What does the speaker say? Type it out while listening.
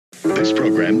This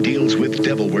program deals with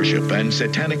devil worship and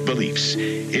satanic beliefs.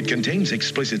 It contains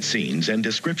explicit scenes and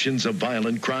descriptions of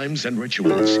violent crimes and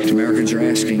rituals. Americans are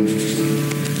asking,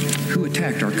 who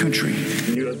attacked our country?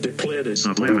 You have declared a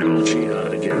political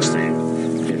jihad against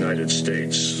the United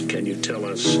States. Can you tell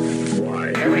us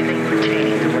why? Everything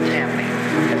pertaining to what's happening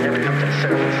has never come to the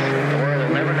surface. The world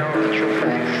will never know the true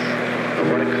facts of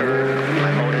what occurred,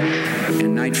 my motives.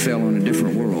 And night fell on a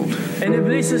different world. And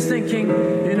Iblis is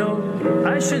thinking,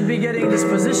 I should be getting this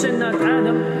position, not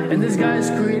Adam, and this guy is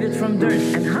created from dirt.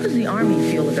 And how does the army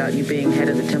feel about you being head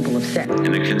of the Temple of Set?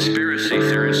 And the conspiracy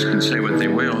theorists can say what they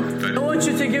will, but I want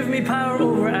you to give me power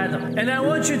over Adam, and I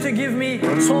want you to give me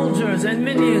soldiers and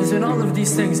minions and all of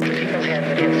these things. People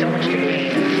have so much to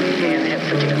gain and have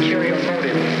such an ulterior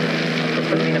motive for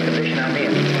putting me in a position I'm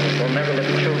in. We'll never let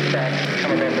the true facts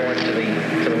come above board to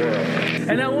the world.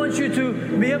 And I want you to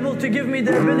be able to give me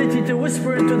the ability to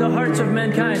whisper into the hearts of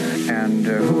mankind. And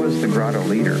who was the grotto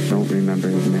leader? Don't remember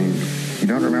his name. You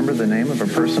don't remember the name of a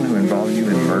person who involved you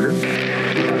in murder? These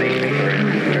people are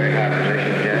in very high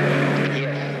positions,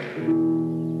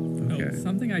 Jack. Yes.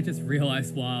 Something I just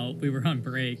realized while we were on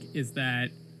break is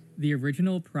that the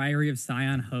original Priory of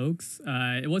Zion hoax,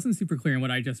 it wasn't super clear in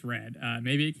what I just read.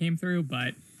 Maybe it came through,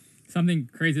 but something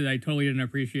crazy that I totally didn't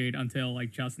appreciate until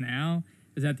just now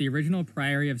is that the original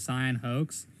Priory of Zion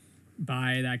hoax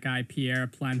by that guy Pierre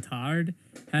Plantard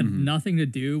had nothing to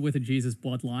do with a Jesus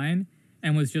bloodline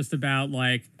and was just about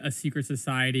a secret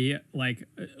society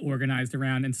organized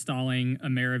around installing a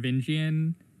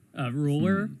Merovingian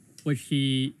ruler, which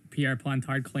Pierre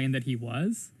Plantard claimed that he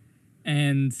was.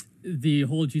 And the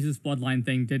whole Jesus bloodline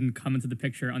thing didn't come into the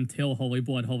picture until Holy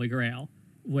Blood, Holy Grail,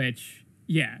 which,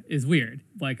 is weird.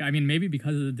 Maybe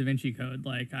because of the Da Vinci Code,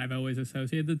 I've always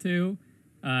associated the two.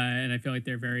 And I feel like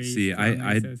they're very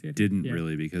I associated. didn't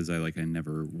really because I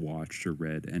never watched or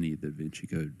read any of the Da Vinci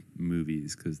Code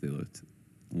movies because they looked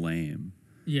lame.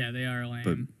 Yeah, they are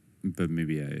lame. But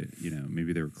maybe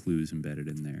maybe there were clues embedded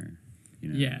in there.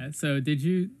 Yeah. So did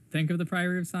you think of the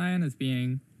Priory of Zion as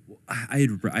being?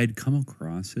 I'd come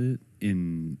across it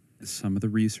in some of the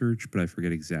research, but I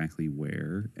forget exactly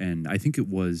where. And I think it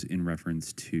was in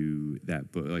reference to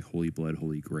that book, Holy Blood,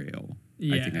 Holy Grail.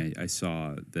 Yeah. I think I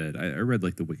saw that. I read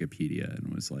the Wikipedia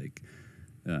and was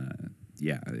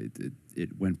it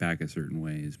went back a certain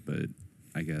ways, but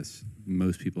I guess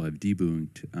most people have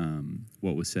debunked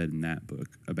what was said in that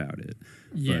book about it.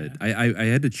 Yeah. But I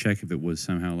had to check if it was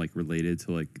somehow related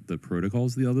to the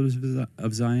protocols of the Elders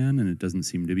of Zion, and it doesn't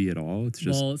seem to be at all. It's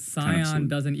just Zion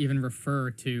doesn't even refer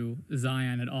to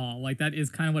Zion at all. That is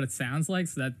kind of what it sounds like,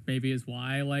 so that maybe is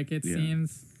why it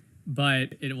seems.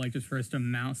 But it just refers to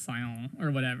Mount Zion or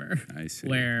whatever. I see.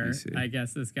 Where I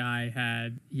guess this guy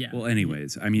had Well,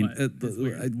 anyways,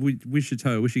 we should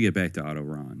get back to Otto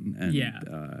Rahn, and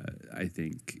I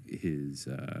think his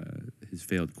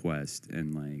failed quest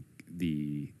and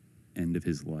the end of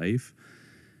his life,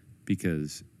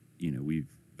 because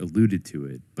we've alluded to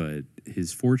it, but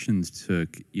his fortunes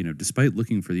took despite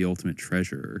looking for the ultimate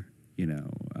treasure.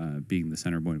 Being the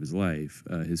center point of his life,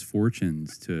 his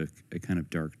fortunes took a kind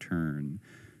of dark turn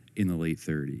in the late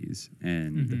 30s.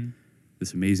 And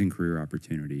this amazing career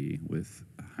opportunity with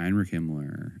Heinrich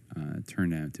Himmler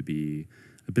turned out to be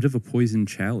a bit of a poison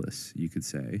chalice, you could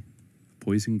say.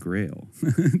 Poison grail,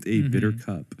 a bitter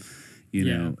cup,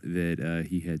 that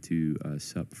he had to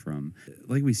sup from.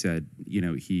 Like we said,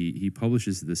 he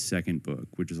publishes the second book,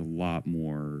 which is a lot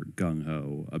more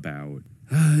gung-ho about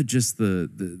just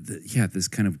this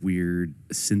kind of weird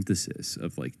synthesis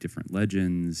of different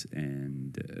legends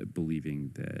and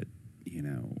believing that,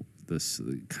 this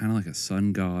kind of a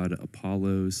sun god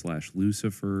Apollo /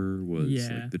 Lucifer was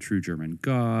the true German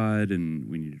god, and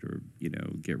we needed to,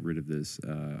 get rid of this,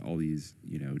 all these,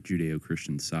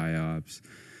 Judeo-Christian psyops,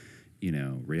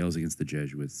 rails against the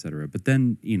Jesuits, etc. But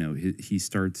then, he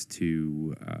starts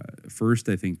to, first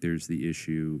I think there's the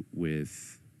issue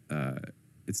with,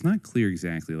 it's not clear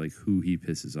exactly who he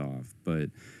pisses off, but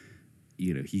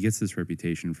he gets this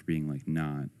reputation for being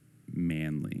not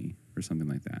manly or something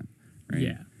like that, right?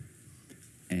 Yeah.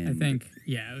 And I think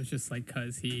it was just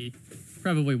because he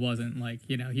probably wasn't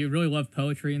he really loved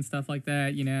poetry and stuff like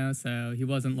that, so he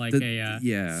wasn't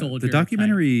a soldier. The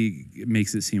documentary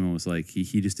makes it seem almost like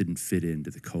he just didn't fit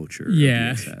into the culture of the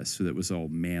SS, so that was all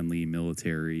manly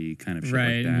military kind of shit like that.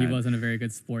 Right, and he wasn't a very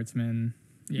good sportsman.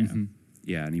 Yeah. Mm-hmm.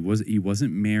 Yeah, and he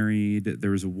wasn't married. There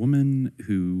was a woman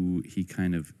who he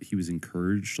was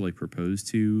encouraged to propose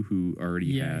to, who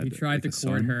already had. He tried to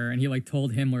court her, and he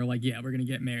told him we're gonna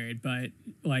get married, but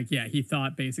he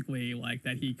thought basically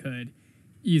that he could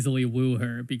easily woo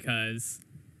her because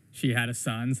she had a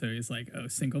son, so he's like, oh,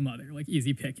 single mother, like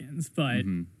easy pickings. But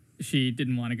she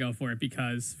didn't want to go for it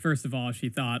because, first of all, she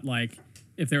thought like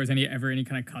if there was ever any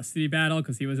kind of custody battle,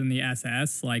 because he was in the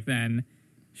SS, like then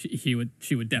she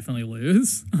would definitely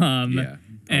lose.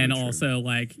 And also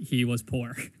like he was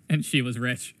poor and she was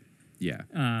rich. Yeah,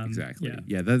 exactly.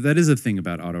 Yeah, that is a thing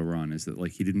about Otto Rahn, is that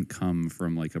like he didn't come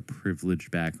from like a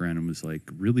privileged background and was like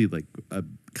really like a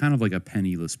kind of like a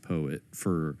penniless poet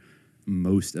for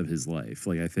most of his life.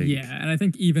 Like I think. Yeah, and I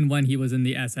think even when he was in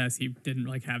the SS, he didn't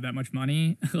like have that much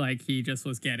money. Like he just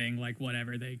was getting like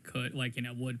whatever they could, like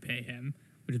would pay him,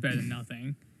 which is better than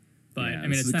nothing. But I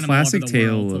mean, it's a sent classic him all over the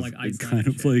tale world of to, like, Iceland kind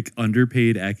of like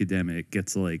underpaid academic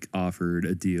gets like offered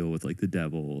a deal with like the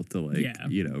devil to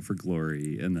like for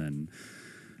glory, and then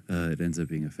it ends up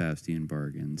being a Faustian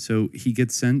bargain. So he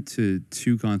gets sent to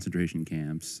 2 concentration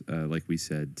camps, like we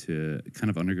said, to kind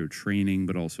of undergo training,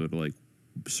 but also to like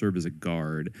serve as a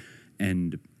guard.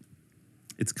 And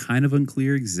it's kind of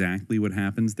unclear exactly what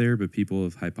happens there, but people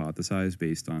have hypothesized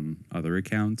based on other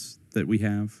accounts that we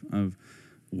have of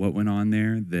what went on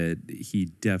there, that he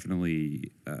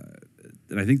definitely,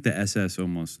 and I think the SS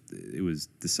it was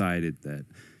decided that,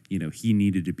 he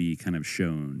needed to be kind of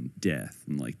shown death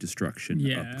and like destruction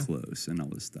up close and all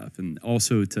this stuff. And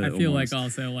also I feel like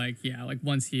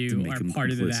once you are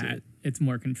part of that, it's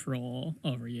more control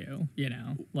over you,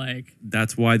 like.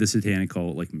 That's why the satanic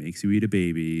cult like makes you eat a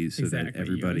baby so that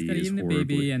everybody is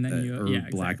horribly, and then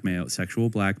blackmail, sexual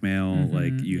blackmail,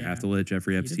 like you have to let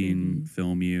Jeffrey Epstein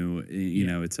film you,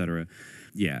 et cetera.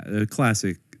 Yeah, a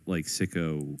classic like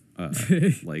sicko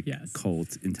like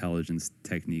cult intelligence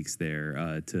techniques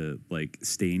there to like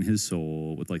stain his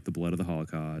soul with like the blood of the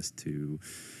Holocaust to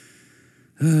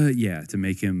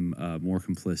make him more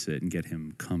complicit and get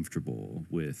him comfortable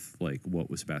with like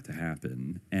what was about to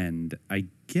happen. And I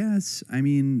guess, I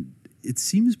mean, it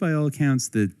seems by all accounts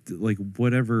that like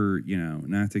whatever,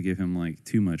 not to give him like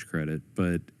too much credit,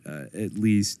 but at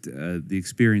least the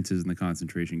experiences in the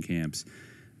concentration camps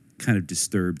kind of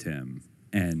disturbed him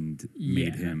and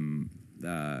made him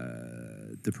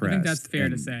depressed. I think that's fair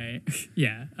to say.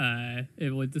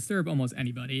 It would disturb almost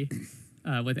anybody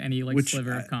with any like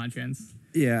sliver of conscience.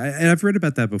 Yeah, and I've read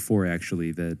about that before,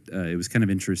 actually, that it was kind of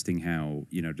interesting how,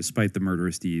 despite the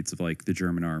murderous deeds of, like, the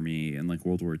German army and, like,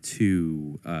 World War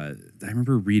II, I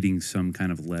remember reading some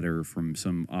kind of letter from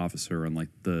some officer on, like,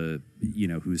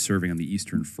 who was serving on the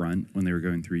Eastern Front when they were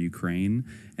going through Ukraine,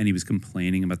 and he was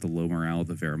complaining about the low morale of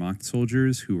the Wehrmacht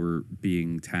soldiers who were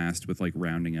being tasked with, like,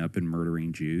 rounding up and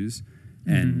murdering Jews.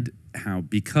 And how,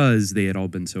 because they had all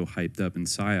been so hyped up and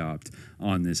psyoped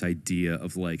on this idea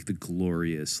of like the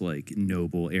glorious, like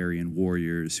noble Aryan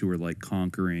warriors who were like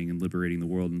conquering and liberating the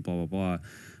world and blah, blah,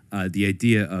 blah. The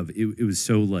idea of it was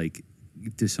so like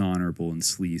dishonorable and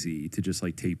sleazy to just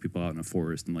like take people out in a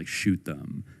forest and like shoot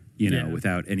them,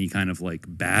 without any kind of like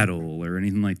battle or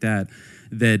anything like that,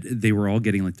 that they were all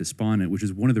getting like despondent, which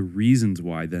is one of the reasons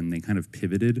why then they kind of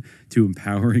pivoted to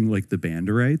empowering like the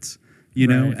Banderites.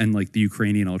 And like the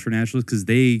Ukrainian ultranationalists, because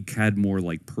they had more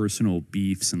like personal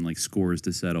beefs and like scores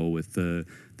to settle with the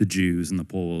Jews and the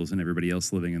Poles and everybody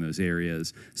else living in those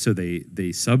areas. So they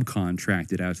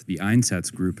subcontracted out to the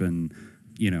Einsatzgruppen,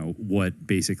 what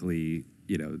basically,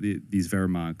 these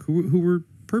Wehrmacht, who were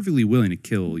perfectly willing to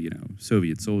kill,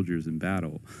 Soviet soldiers in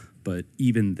battle. But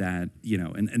even that,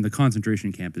 and the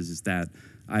concentration camp is that,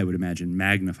 I would imagine,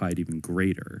 magnified even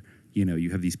greater.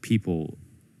 You have these people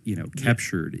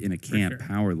captured in a camp,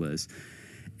 powerless,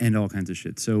 and all kinds of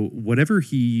shit. So whatever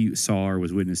he saw or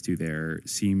was witness to there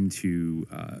seemed to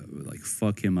like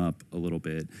fuck him up a little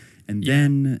bit. And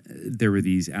then there were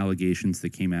these allegations that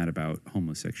came out about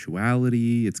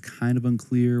homosexuality. It's kind of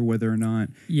unclear whether or not.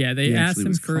 Yeah, they asked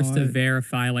him first to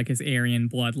verify like his Aryan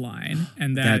bloodline,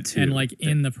 and and like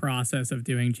in the process of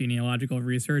doing genealogical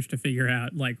research to figure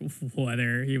out like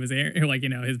whether he was like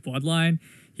his bloodline.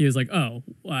 He was like,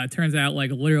 turns out like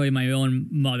literally my own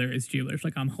mother is Jewish.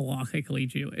 Like I'm halakhically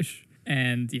Jewish.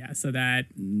 And so that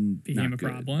became a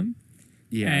problem.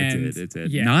 Yeah, it did.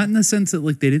 Yeah. Not in the sense that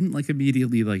like they didn't like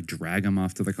immediately like drag him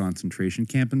off to the concentration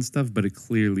camp and stuff, but it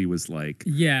clearly was like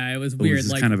it was weird. It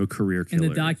was like kind of a career killer. In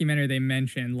the documentary they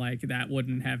mentioned like that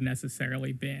wouldn't have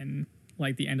necessarily been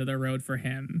like the end of the road for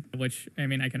him, which I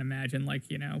mean I can imagine like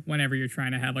whenever you're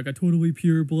trying to have like a totally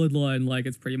pure bloodline, like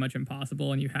it's pretty much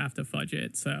impossible and you have to fudge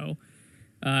it. So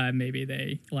maybe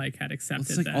they like had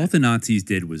accepted like that. All the Nazis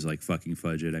did was like fucking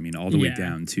fudge it. I mean, all the way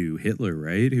down to Hitler,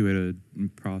 right? Who had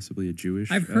possibly a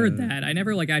Jewish. I've heard that. I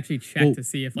never like actually checked to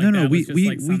see if like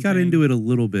we got into it a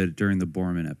little bit during the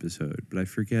Bormann episode, but I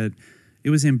forget. It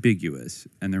was ambiguous,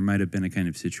 and there might have been a kind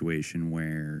of situation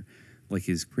where like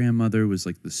his grandmother was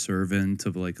like the servant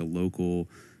of like a local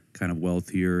kind of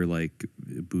wealthier, like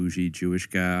bougie Jewish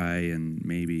guy, and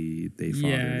maybe they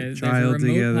fathered a child there's a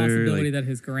remote together. Possibility like, that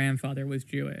his grandfather was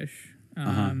Jewish.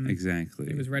 Exactly.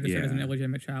 He was registered as an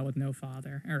illegitimate child with no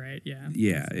father. All right, yeah.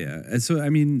 Yeah. And so, I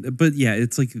mean, but yeah,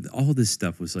 it's like all this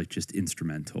stuff was like just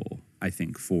instrumental, I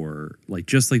think, for like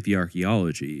just like the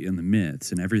archaeology and the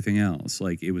myths and everything else.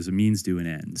 Like it was a means to an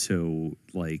end. So,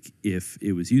 like, if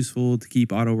it was useful to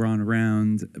keep Otto Rahn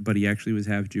around, but he actually was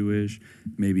half Jewish,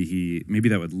 maybe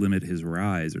that would limit his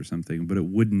rise or something, but it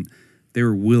wouldn't. They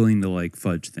were willing to like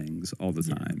fudge things all the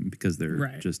time because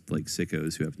they're just like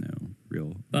sickos who have no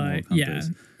real moral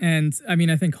compass. And I mean,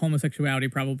 I think homosexuality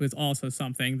probably is also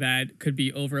something that could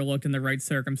be overlooked in the right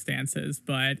circumstances.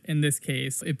 But in this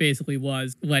case, it basically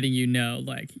was letting you know,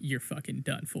 like, you're fucking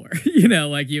done for. You know,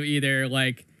 like you either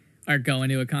like are going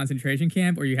to a concentration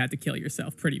camp or you have to kill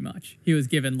yourself. Pretty much, he was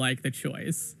given like the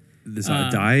choice. This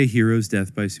die a hero's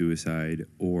death by suicide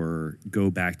or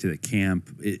go back to the camp.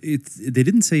 They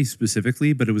didn't say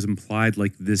specifically, but it was implied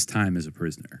like this time as a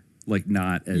prisoner, like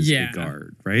not as a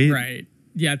guard, right? Right.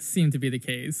 Yeah, it seemed to be the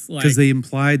case. Because they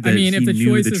implied that if the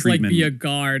choice is treatment, like be a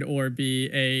guard or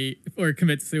or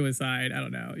commit suicide, I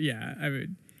don't know. Yeah,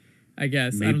 I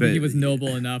guess. Maybe, I don't think he was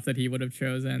noble enough that he would have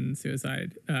chosen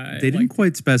suicide. They didn't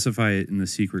quite specify it in The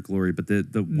Secret Glory, but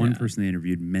the one person they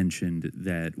interviewed mentioned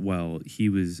that while he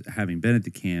was having been at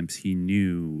the camps, he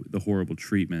knew the horrible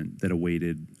treatment that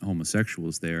awaited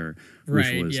homosexuals there,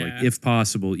 which was, like, if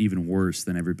possible, even worse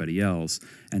than everybody else.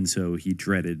 And so he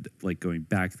dreaded, like, going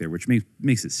back there, which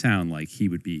makes it sound like he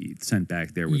would be sent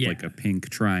back there with, like, a pink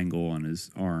triangle on his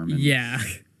arm.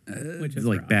 And, which is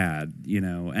like rough. Bad, you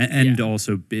know, and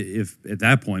also if at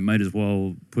that point might as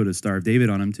well put a Star of David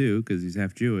on him too because he's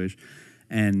half Jewish,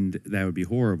 and that would be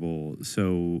horrible.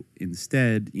 So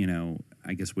instead, you know,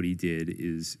 I guess what he did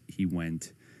is he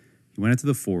went into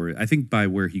the forest. I think by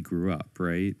where he grew up,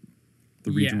 right,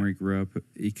 the region where he grew up,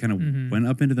 he kind of went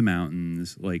up into the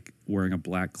mountains, like wearing a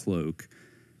black cloak,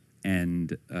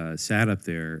 and sat up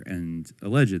there and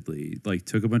allegedly like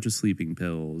took a bunch of sleeping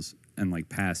pills and like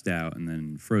passed out and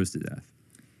then froze to death.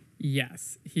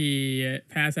 Yes, he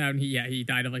passed out and he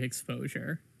died of like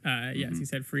exposure. Yes, he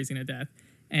said freezing to death.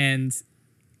 And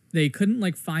they couldn't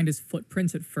like find his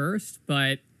footprints at first,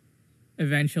 but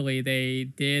eventually they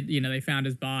did, you know, they found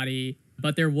his body.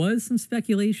 But there was some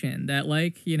speculation that,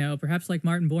 like, you know, perhaps like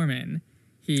Martin Bormann,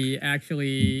 he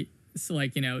actually,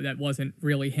 like, you know, that wasn't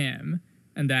really him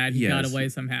and that he got away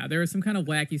somehow. There was some kind of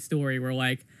wacky story where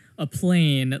like a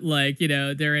plane, like, you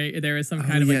know, there was some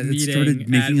kind of like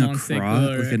meeting at Mont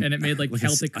Segur, and it made like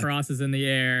Celtic crosses in the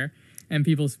air, and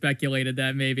people speculated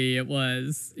that maybe it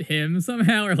was him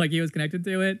somehow, or like he was connected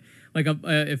to it. Like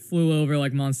it flew over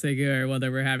like Mont Segur while they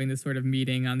were having this sort of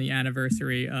meeting on the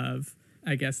anniversary of,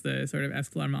 I guess, the sort of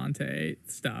Esclarmonte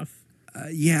stuff.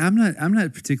 I'm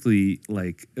not particularly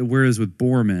like. Whereas with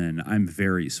Bormann, I'm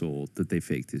very sold that they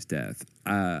faked his death.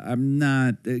 I'm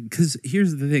not, because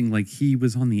here's the thing: like, he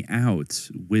was on the outs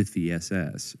with the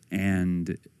SS,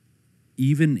 and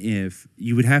even if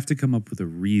you would have to come up with a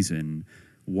reason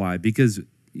why, because,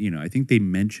 you know, I think they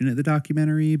mention it in the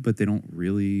documentary, but they don't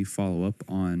really follow up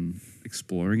on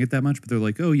exploring it that much. But they're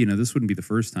like, oh, you know, this wouldn't be the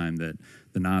first time that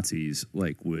the Nazis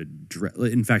like would.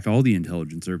 In fact, all the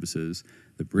intelligence services,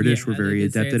 the British were very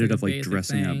adept at it, of like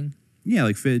dressing up. Yeah,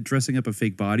 like dressing up a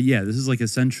fake body. Yeah, this is like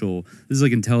essential. This is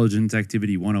like intelligence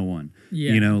activity 101.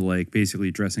 Yeah. You know, like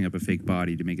basically dressing up a fake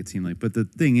body to make it seem like. But the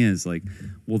thing is, like,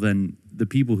 well, then the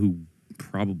people who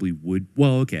probably would.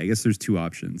 Well, okay, I guess there's two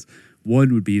options.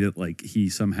 One would be that like he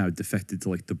somehow defected to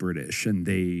like the British and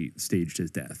they staged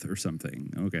his death or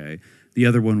something. Okay. The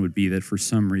other one would be that for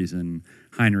some reason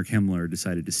Heinrich Himmler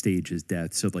decided to stage his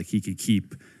death so like he could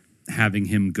keep having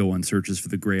him go on searches for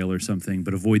the Grail or something,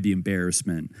 but avoid the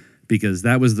embarrassment, because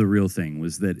that was the real thing,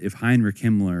 was that if Heinrich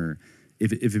Himmler,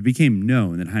 if it became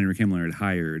known that Heinrich Himmler had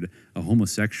hired a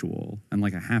homosexual, and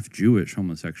like a half-Jewish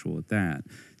homosexual at that,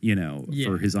 you know,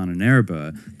 for his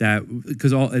Ahnenerbe, that,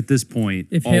 because all at this point,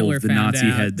 if all Hitler of the found Nazi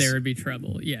out, heads, there would be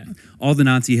trouble. Yeah, all the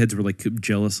Nazi heads were like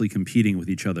jealously competing with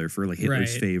each other for like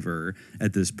Hitler's favor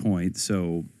at this point.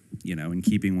 So, you know, in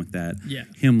keeping with that,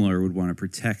 Himmler would want to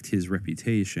protect his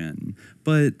reputation.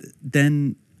 But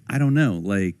then, I don't know,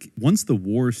 like, once the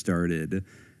war started,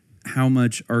 how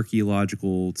much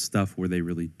archaeological stuff were they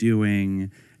really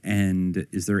doing? And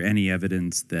is there any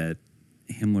evidence that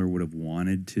Himmler would have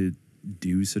wanted to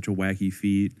do such a wacky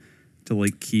feat to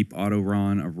like keep Otto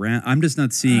Ron around. I'm just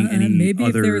not seeing any maybe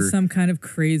other. If there was some kind of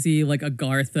crazy like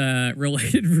Agartha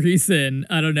related reason.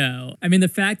 I don't know. I mean, the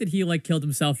fact that he like killed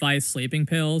himself via sleeping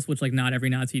pills, which like not every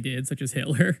Nazi did, such as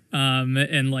Hitler,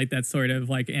 and like that sort of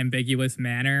like ambiguous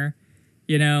manner.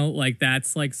 You know, like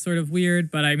that's like sort of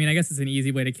weird, but I mean, I guess it's an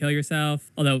easy way to kill yourself.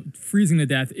 Although freezing to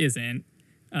death isn't.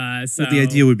 So the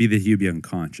idea would be that he would be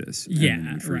unconscious.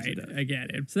 Yeah, right. I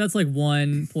get it. So that's like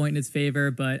one point in his favor,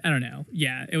 but I don't know.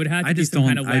 Yeah, it would have to be some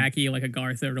kind of wacky, like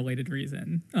Agartha related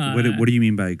reason. What do you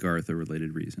mean by Agartha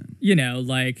related reason? You know,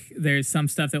 like there's some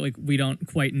stuff that like we don't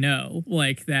quite know,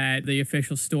 like that the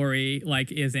official story like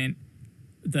isn't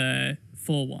the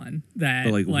full one.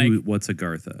 That but what's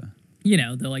Agartha? You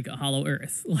know, the like a hollow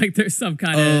earth. Like there's some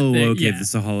kind of okay. Yeah. This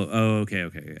is a hollow. Oh,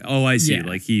 okay. Oh, I see. Yeah.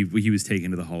 Like he was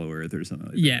taken to the hollow earth or something.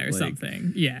 Like that. Or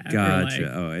something. Yeah.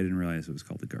 Gotcha. I didn't realize it was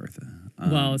called Agartha.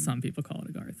 Well, some people call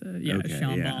it Agartha. Yeah, okay,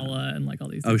 Shambhala and like all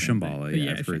these. Shambhala.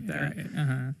 Yeah, I've heard that.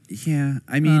 Right. Yeah,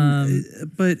 I mean,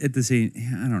 but at the same,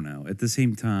 I don't know. At the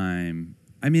same time,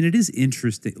 I mean, it is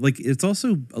interesting. Like, it's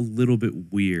also a little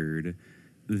bit weird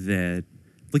that.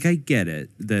 Like, I get it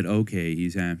that, okay,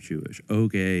 he's half Jewish.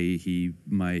 Okay, he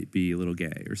might be a little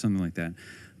gay or something like that.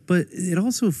 But it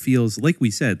also feels, like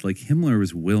we said, like Himmler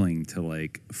was willing to,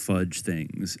 like, fudge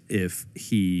things if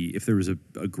there was a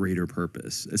greater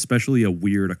purpose, especially a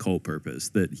weird occult purpose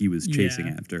that he was chasing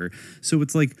after. So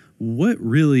it's like, what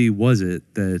really was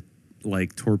it that,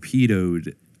 like,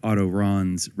 torpedoed Otto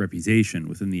Ron's reputation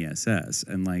within the SS?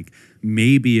 And, like,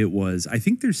 maybe it was, I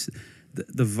think there's...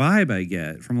 The vibe I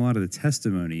get from a lot of the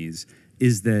testimonies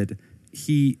is that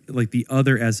he, like the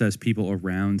other SS people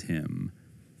around him,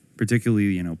 particularly,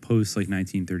 you know, post like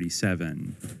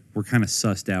 1937, were kind of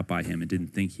sussed out by him and didn't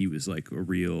think he was like a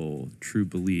real true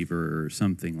believer or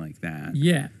something like that.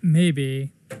 Yeah,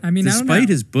 maybe. I mean, despite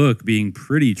his book being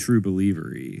pretty true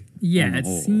believery. Yeah, it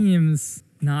seems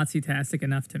Nazi-tastic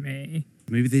enough to me.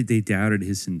 Maybe they doubted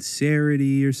his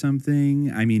sincerity or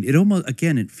something. I mean, it almost,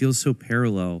 again, it feels so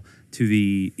parallel to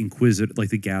the Inquisitor,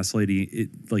 like the gaslighting,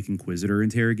 like Inquisitor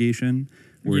interrogation,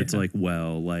 where it's like,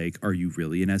 well, like, are you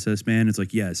really an SS man? It's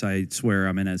like, yes, I swear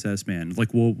I'm an SS man.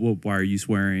 Like, well, why are you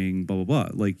swearing? Blah blah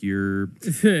blah. Like, you're,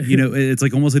 you know, it's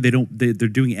like almost like they're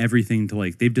doing everything to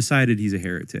like they've decided he's a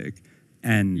heretic,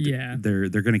 and they're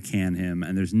gonna can him,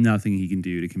 and there's nothing he can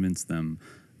do to convince them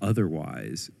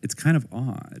otherwise. It's kind of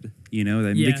odd, you know.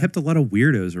 I mean, they kept a lot of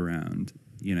weirdos around,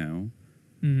 you know.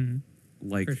 Mm-hmm.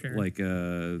 Like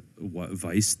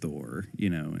Vice Thor,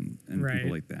 you know, and people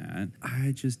like that.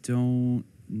 I just don't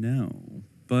know.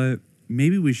 But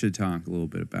maybe we should talk a little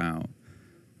bit about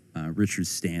Richard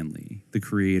Stanley, the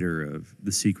creator of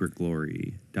the Secret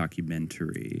Glory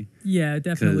documentary. Yeah,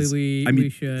 definitely we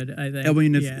should, I think. I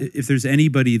mean, if there's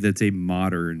anybody that's a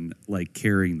modern, like,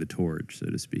 carrying the torch, so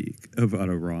to speak, of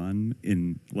Otto Ron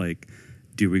in, like,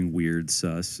 doing weird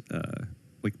sus...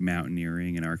 like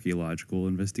mountaineering and archaeological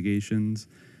investigations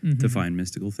to find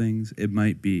mystical things, it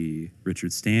might be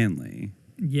Richard Stanley.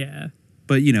 Yeah.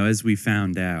 But, you know, as we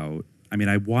found out, I mean,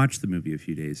 I watched the movie a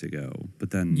few days ago,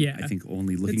 but then I think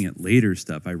only looking at later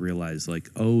stuff, I realized, like,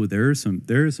 oh, there are some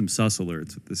sus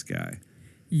alerts with this guy.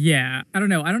 Yeah. I don't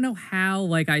know how,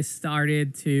 like, I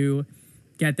started to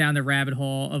get down the rabbit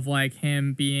hole of, like,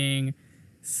 him being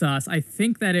sus. I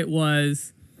think that it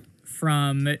was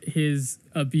from his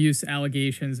abuse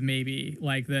allegations, maybe,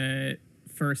 like the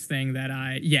first thing that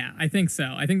I think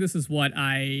so. I think this is what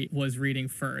I was reading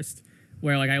first,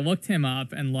 where like I looked him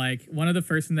up and like one of the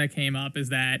first things that came up is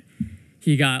that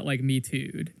he got like Me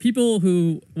Too'd. People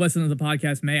who listen to the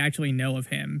podcast may actually know of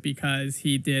him because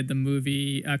he did the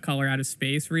movie Color Out of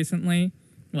Space recently.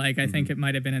 Like I think it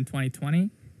might have been in 2020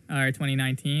 or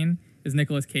 2019. His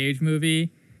Nicolas Cage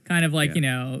movie. Kind of like, you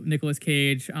know, Nicolas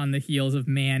Cage on the heels of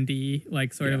Mandy,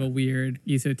 like sort of a weird,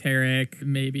 esoteric,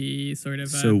 maybe sort of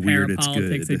so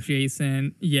parapolitics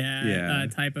adjacent,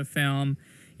 type of film,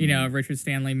 you know, Richard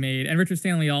Stanley made. And Richard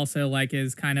Stanley also like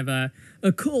is kind of a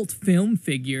cult film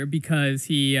figure because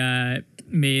he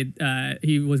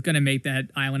he was going to make that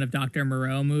Island of Dr.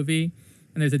 Moreau movie.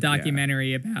 And there's a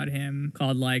documentary about him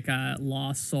called like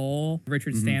Lost Soul.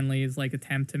 Richard Stanley's like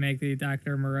attempt to make the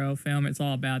Dr. Moreau film. It's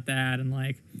all about that and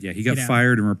like he got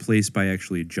fired and replaced by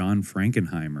actually John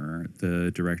Frankenheimer,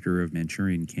 the director of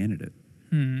Manchurian Candidate.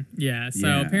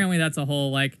 So apparently that's a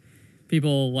whole like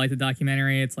people like the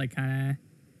documentary. It's like kind of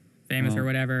famous or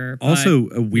whatever. Also,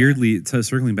 weirdly,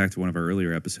 circling back to one of our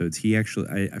earlier episodes, he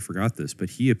actually, I forgot this, but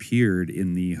he appeared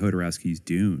in the Jodorowsky's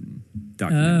Dune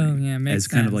documentary as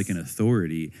kind of like an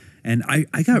authority. And I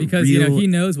got because real... he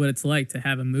knows what it's like to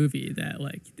have a movie that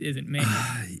like isn't made.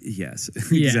 Yes,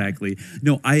 exactly.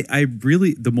 No, I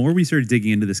really, the more we started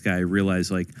digging into this guy, I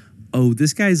realized like, oh,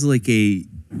 this guy's like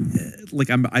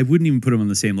I wouldn't even put him on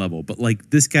the same level, but like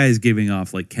this guy's giving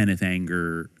off like Kenneth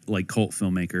Anger, like cult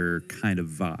filmmaker kind of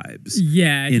vibes.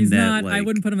 Yeah, he's not. Like, I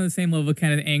wouldn't put him on the same level with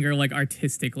Kenneth Anger, like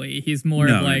artistically. He's more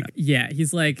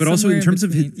he's like. But also in terms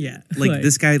of his, like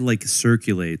this guy like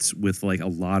circulates with like a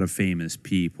lot of famous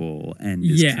people and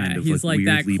is kind of he's like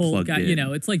weirdly that cult plugged guy. in.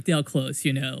 It's like Dale Close.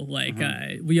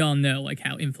 We all know like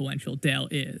how influential Dale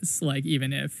is. Like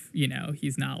even if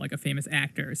he's not like a famous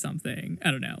actor or something. I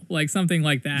don't know, like something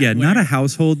like that. Yeah, not a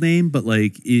household name, but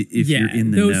like if you're in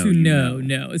the those know, who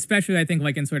know. Especially I think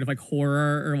like in sort of like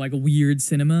horror or like weird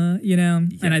cinema, Yes,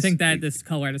 and I think that this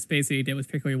Color Out of Space that he did was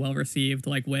particularly well received,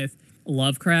 like with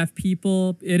Lovecraft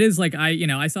people. It is like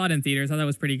I saw it in theaters. I thought that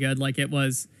was pretty good. Like it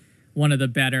was one of the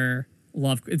better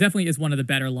it definitely is one of the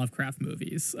better Lovecraft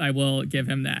movies. I will give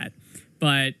him that.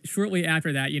 But shortly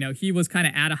after that, he was kind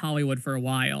of out of Hollywood for a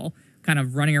while, kind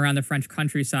of running around the French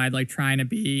countryside, like trying to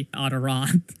be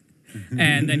Autorand.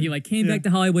 And then he like came back to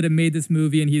Hollywood and made this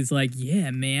movie, and he's like, yeah,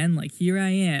 man, like here I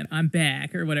am, I'm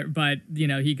back or whatever. But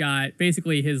he got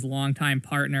basically his longtime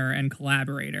partner and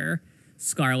collaborator,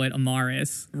 Scarlett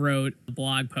Amaris, wrote a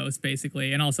blog post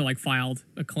basically, and also like filed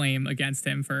a claim against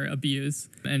him for abuse,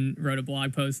 and wrote a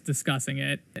blog post discussing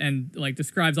it, and like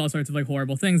describes all sorts of like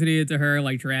horrible things that he did to her,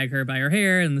 like drag her by her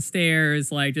hair in the stairs,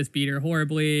 like just beat her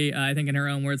horribly. I think in her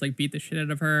own words, like beat the shit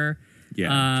out of her.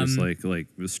 Yeah, just like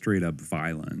straight up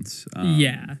violence.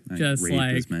 Just rape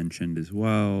like was mentioned as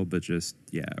well, but just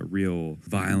a real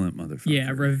violent motherfucker. Yeah,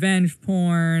 revenge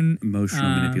porn, emotional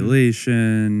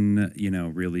manipulation.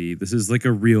 Really, this is like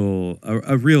a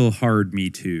real hard Me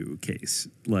Too case,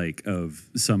 like of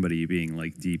somebody being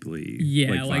like deeply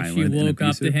like she woke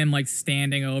up to him like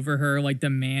standing over her, like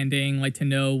demanding like to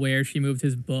know where she moved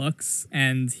his books,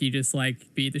 and he just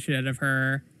like beat the shit out of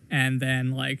her. And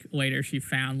then, like, later she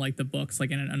found, like, the books, like,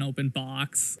 in an unopened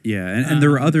box. Yeah, and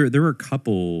there were a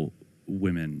couple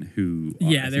women who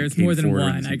there's more than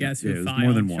one, I guess, who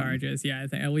filed charges. Yeah, I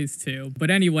think at least two.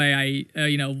 But anyway,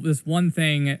 this one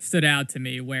thing stood out to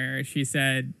me where she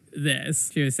said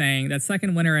this. She was saying that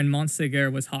second winter in Montségur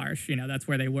was harsh. That's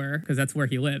where they were, because that's where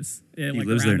he lives. He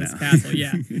lives there now. Castle,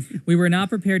 yeah. We were not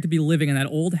prepared to be living in that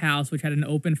old house, which had an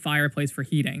open fireplace for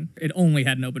heating. It only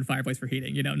had an open fireplace for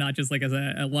heating, not just like as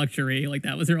a luxury. Like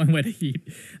that was the only way to heat.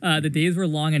 The days were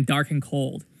long and dark and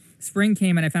cold. Spring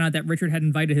came and I found out that Richard had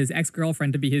invited his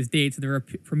ex-girlfriend to be his date to the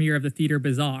premiere of The Theater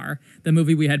Bazaar, the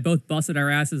movie we had both busted our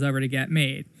asses over to get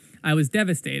made. I was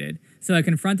devastated, so I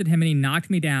confronted him and he knocked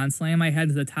me down, slammed my head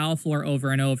into the tile floor over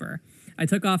and over. I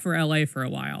took off for LA for a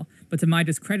while, but to my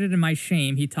discredit and my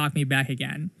shame, he talked me back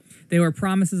again. They were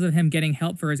promises of him getting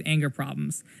help for his anger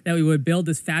problems, that we would build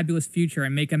this fabulous future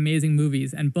and make amazing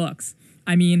movies and books.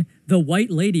 I mean, the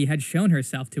White Lady had shown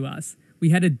herself to us.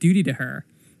 We had a duty to her.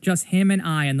 Just him and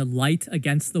I and the light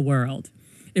against the world.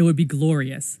 It would be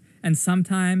glorious, and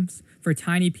sometimes, for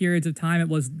tiny periods of time, it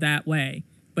was that way.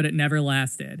 But it never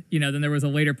lasted. Then there was a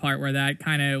later part where that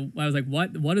kind of, I was like,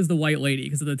 what is the White Lady?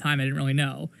 Because at the time I didn't really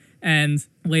know. And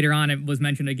later on it was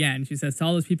mentioned again. She says, to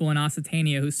all those people in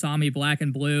Occitania who saw me black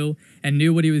and blue and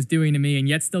knew what he was doing to me and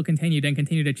yet still continued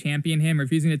to champion him,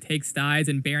 refusing to take sides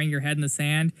and burying your head in the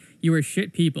sand, you were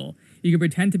shit people. You can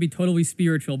pretend to be totally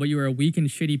spiritual, but you are a weak and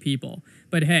shitty people.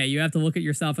 But hey, you have to look at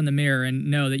yourself in the mirror and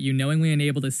know that you knowingly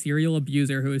enabled a serial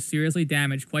abuser who has seriously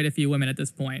damaged quite a few women at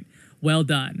this point. Well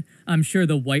done. I'm sure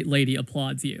the White Lady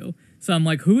applauds you. So I'm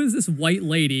like, who is this White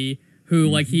Lady who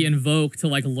like he invoked to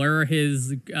like lure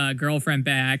his girlfriend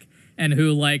back, and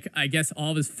who like I guess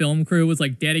all of his film crew was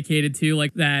like dedicated to,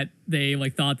 like that they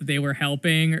like thought that they were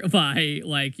helping by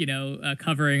like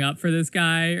covering up for this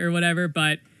guy or whatever.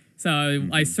 But so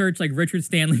I searched like Richard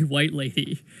Stanley White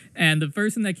Lady, and the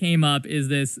first thing that came up is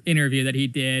this interview that he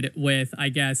did with, I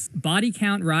guess,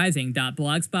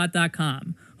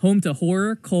 bodycountrising.blogspot.com, home to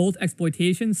horror, cult,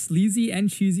 exploitation, sleazy, and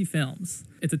cheesy films.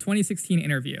 It's a 2016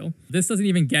 interview. This doesn't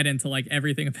even get into like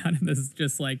everything about him. This is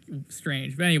just like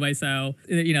strange. But anyway, so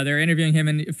they're interviewing him,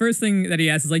 and the first thing that he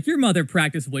asks is like, "Your mother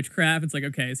practiced witchcraft?" It's like,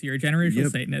 okay, so you're a generational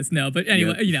Satanist. No, but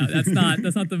anyway, that's not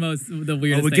the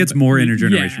weirdest. Oh, it gets more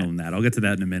intergenerational than that. I'll get to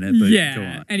that in a minute. But go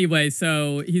on. Anyway,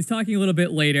 so he's talking a little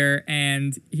bit later,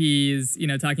 and he's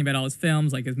talking about all his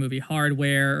films, like his movie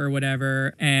Hardware or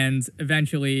whatever, and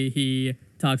eventually he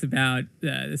talks about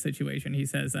the situation. He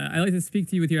says, I'd like to speak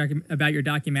to you about your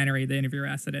documentary, the interviewer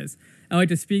asks it is. I'd like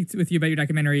to speak with you about your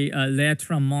documentary,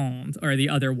 L'Autre Monde, or The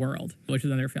Other World, which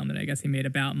is another film that I guess he made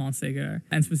about Montségur,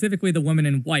 and specifically the woman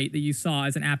in white that you saw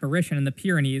as an apparition in the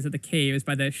Pyrenees at the caves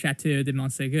by the Château de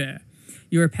Montségur.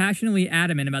 You were passionately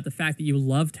adamant about the fact that you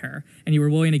loved her and you were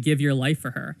willing to give your life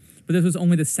for her, but this was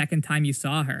only the second time you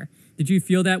saw her. Did you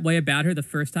feel that way about her the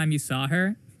first time you saw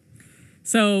her?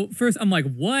 So first, I'm like,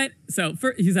 what? So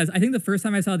he says, I think the first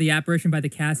time I saw the apparition by the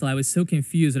castle, I was so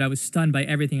confused that I was stunned by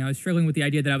everything. I was struggling with the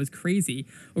idea that I was crazy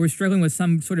or was struggling with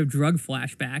some sort of drug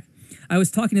flashback. I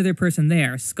was talking to the other person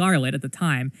there, Scarlett at the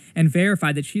time, and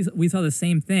verified that we saw the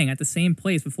same thing at the same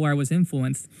place before I was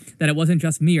influenced, that it wasn't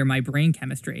just me or my brain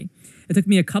chemistry. It took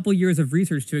me a couple years of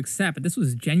research to accept that this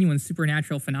was genuine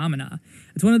supernatural phenomena.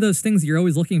 It's one of those things you're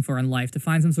always looking for in life, to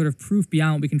find some sort of proof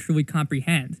beyond what we can truly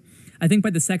comprehend. I think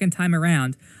by the second time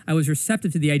around, I was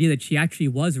receptive to the idea that she actually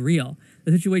was real.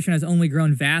 The situation has only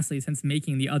grown vastly since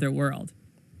making The Other World.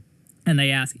 And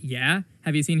they ask, yeah?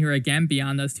 Have you seen her again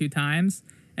beyond those 2 times?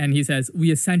 And he says,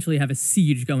 we essentially have a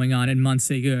siege going on in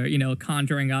Montségur,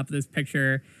 conjuring up this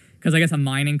picture, because I guess a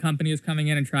mining company is coming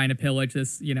in and trying to pillage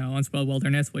this, unspoiled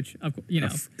wilderness, which, he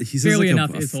says fairly like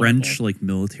enough a is French, horrible.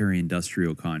 military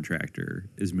industrial contractor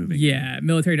is moving. Yeah,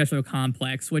 military industrial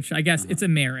complex, which I guess it's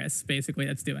Ameris, basically,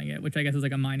 that's doing it, which I guess is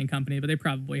like a mining company, but they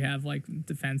probably have,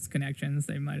 defense connections.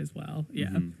 They might as well, yeah.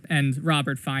 Mm-hmm. And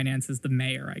Robert Finance is the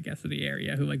mayor, I guess, of the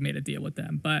area, who, made a deal with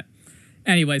them. But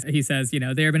anyways, he says, there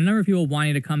have been a number of people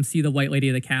wanting to come see the White Lady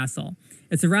of the Castle.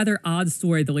 It's a rather odd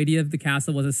story. The Lady of the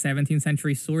Castle was a 17th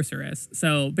century sorceress.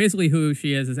 So basically who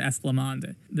she is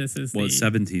Esclamande. This is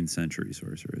 17th century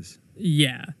sorceress.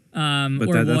 Yeah.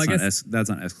 But that's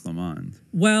not Esclamande.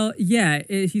 Well, yeah,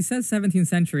 he says 17th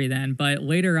century then, but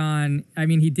later on,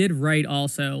 he did write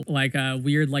also a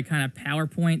weird kind of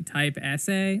PowerPoint type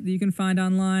essay that you can find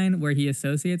online where he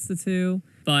associates the two.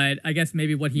 But I guess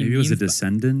maybe what he means... Maybe it was a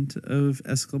descendant of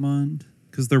Esclamande?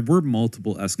 Because there were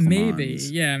multiple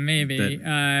Esclamandes. Maybe.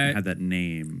 That had that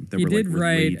name. He did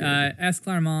write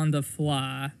Esclarmonde de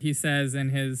Foix. He says in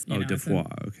his... de Foix,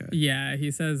 okay. Yeah,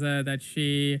 he says that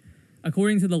she...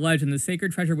 According to the legend, the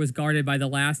sacred treasure was guarded by the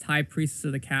last high priestess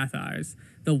of the Cathars,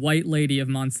 the White Lady of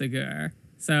Montségur.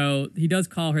 So he does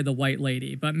call her the White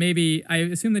Lady, but maybe, I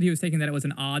assume that he was taking that it was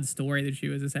an odd story that she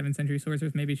was a 7th century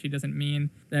sorceress. Maybe she doesn't mean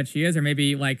that she is, or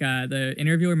maybe the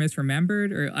interviewer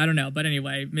misremembered, or I don't know. But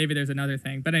anyway, maybe there's another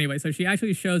thing. But anyway, so she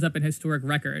actually shows up in historic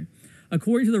record.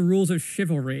 According to the rules of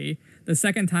chivalry, the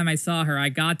second time I saw her, I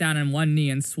got down on one knee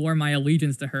and swore my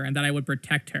allegiance to her and that I would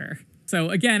protect her.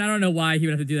 So again, I don't know why he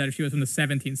would have to do that if she was from the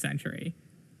 17th century.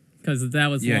 Because that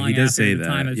was long after the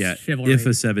time of chivalry. If a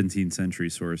 17th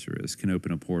century sorceress can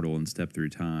open a portal and step through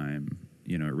time,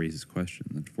 it raises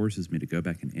questions. It forces me to go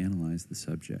back and analyze the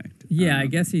subject. Yeah, I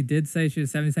guess he did say she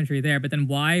was 17th century there, but then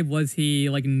why was he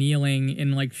kneeling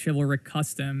in chivalric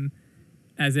custom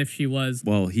as if she was...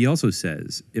 Well, he also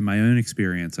says, in my own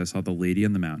experience, I saw the Lady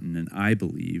on the Mountain, and I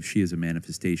believe she is a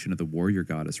manifestation of the warrior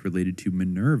goddess related to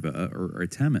Minerva or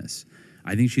Artemis.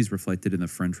 I think she's reflected in the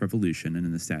French Revolution and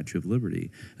in the Statue of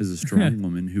Liberty as a strong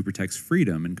woman who protects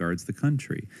freedom and guards the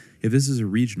country. If this is a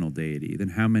regional deity, then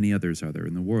how many others are there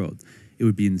in the world? It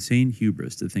would be insane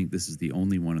hubris to think this is the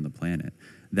only one on the planet.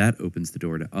 That opens the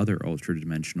door to other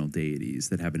ultra-dimensional deities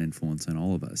that have an influence on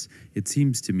all of us. It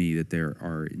seems to me that there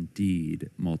are indeed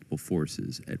multiple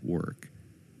forces at work.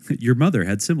 Your mother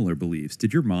had similar beliefs.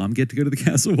 Did your mom get to go to the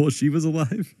castle while she was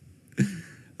alive?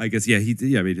 I guess,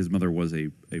 his mother was a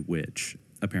witch,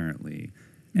 apparently.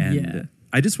 And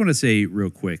I just want to say real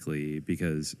quickly,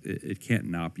 because it can't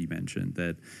not be mentioned,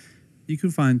 that you can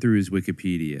find through his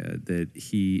Wikipedia that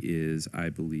he is, I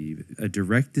believe, a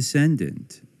direct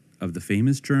descendant of the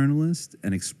famous journalist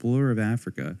and explorer of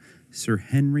Africa, Sir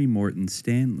Henry Morton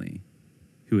Stanley,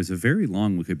 who has a very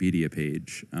long Wikipedia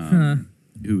page,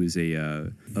 who is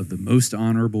of the Most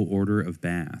Honorable Order of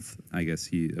Bath. I guess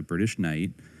he a British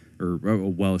knight, or a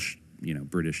Welsh,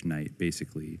 British knight,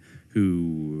 basically,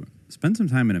 who spent some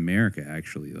time in America,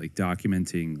 actually,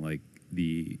 documenting,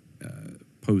 the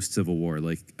post-Civil War,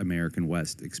 American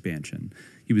West expansion.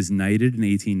 He was knighted in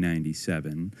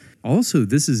 1897. Also,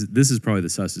 this is probably the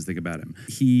sussest thing about him.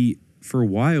 He, for a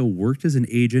while, worked as an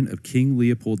agent of King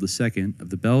Leopold II of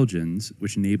the Belgians,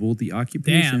 which enabled the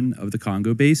occupation of the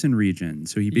Congo Basin region.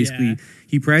 So he basically,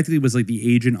 he practically was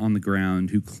the agent on the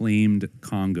ground who claimed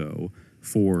Congo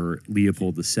for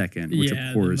Leopold II, which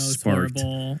of course sparked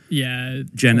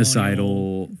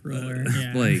genocidal,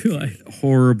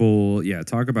 horrible. Yeah,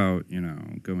 talk about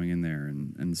going in there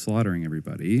and slaughtering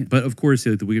everybody. But of course,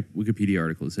 the Wikipedia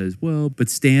article says, well, but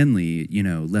Stanley,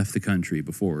 left the country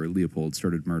before Leopold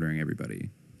started murdering everybody,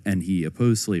 and he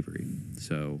opposed slavery.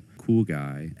 So cool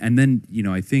guy. And then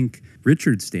I think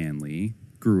Richard Stanley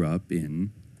grew up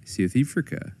in South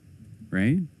Africa,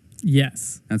 right?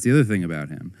 Yes, that's the other thing about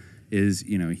him. Is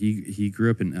he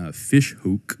grew up in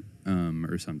Fishhoek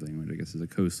or something, which I guess is a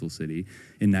coastal city,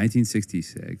 in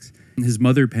 1966. His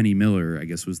mother, Penny Miller, I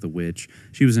guess was the witch.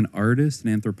 She was an artist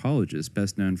and anthropologist,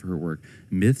 best known for her work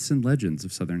Myths and Legends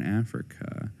of Southern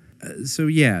Africa. So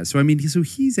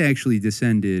he's actually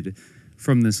descended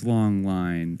from this long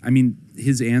line. I mean,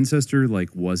 his ancestor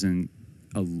wasn't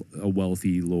a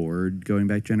wealthy lord going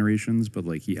back generations, but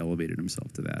he elevated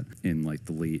himself to that in the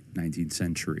late 19th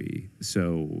century.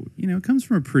 So, it comes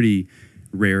from a pretty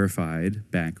rarefied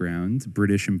background,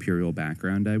 British imperial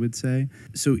background, I would say.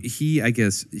 So he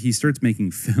starts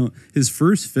making film. His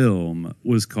first film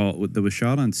that was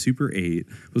shot on Super 8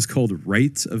 was called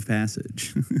Rites of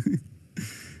Passage.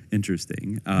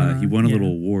 Interesting. He won a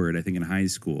little award, I think, in high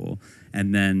school.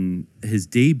 And then his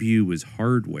debut was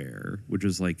Hardware, which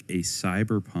was a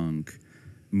cyberpunk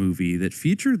movie that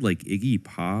featured Iggy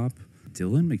Pop,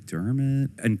 Dylan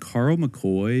McDermott, and Carl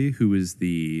McCoy, who is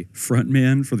the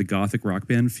frontman for the gothic rock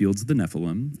band Fields of the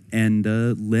Nephilim, and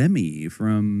Lemmy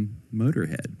from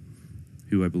Motorhead,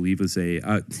 who I believe was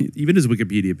even his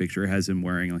Wikipedia picture has him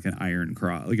wearing an iron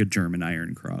cross, a German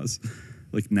iron cross.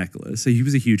 Necklace. So he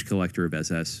was a huge collector of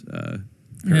SS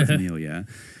paraphernalia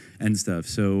and stuff.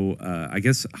 So I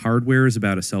guess Hardware is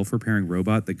about a self-repairing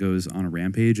robot that goes on a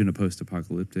rampage in a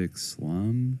post-apocalyptic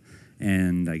slum.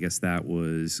 And I guess that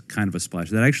was kind of a splash.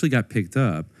 That actually got picked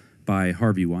up by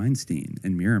Harvey Weinstein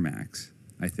and Miramax,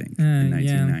 I think, in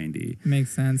 1990. Yeah.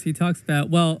 Makes sense. He talks about,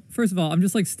 well, first of all, I'm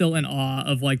just still in awe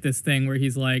of this thing where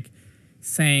he's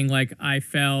saying I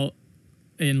felt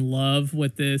in love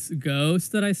with this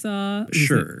ghost that I saw.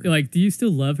 Sure. Do you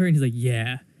still love her? And he's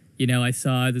yeah. I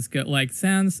saw this ghost.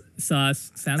 Sounds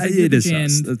sus. Sounds like it is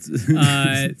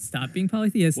sus. Stop being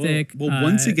polytheistic. Well,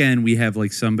 once again, we have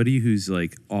somebody who's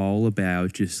all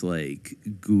about just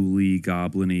ghouly,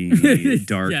 goblin-y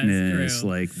darkness,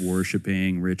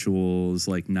 worshiping rituals,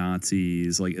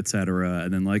 Nazis, etc.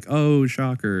 And then oh,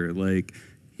 shocker,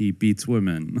 he beats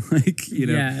women,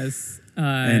 Yes.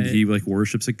 And he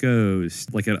worships a ghost,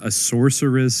 a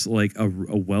sorceress,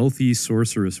 a wealthy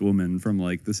sorceress woman from the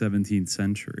 17th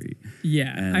century.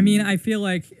 Yeah, and I feel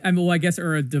I guess,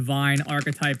 or a divine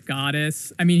archetype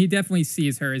goddess. He definitely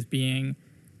sees her as being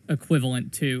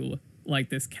equivalent to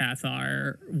this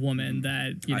Cathar woman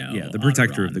that the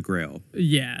protector of the Grail.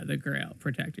 Yeah, the Grail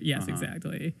protector. Yes,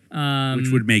 exactly.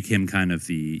 Which would make him kind of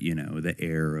the the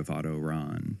heir of Otto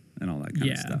Rahn and all that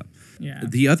kind of stuff. Yeah.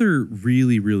 The other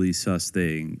really, really sus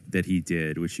thing that he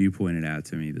did, which you pointed out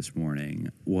to me this morning,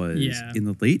 was in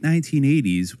the late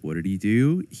 1980s, what did he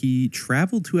do? He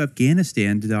traveled to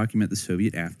Afghanistan to document the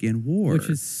Soviet-Afghan War.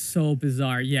 Which is so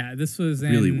bizarre. Yeah, this was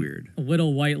really weird.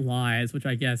 Little White Lies, which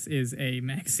I guess is a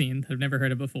magazine that I've never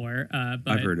heard of before. But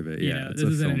I've heard of it, this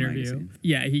is an interview. Magazine.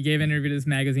 Yeah, he gave an interview to this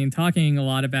magazine talking a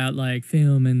lot about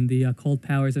film and the occult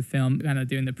powers of film, kind of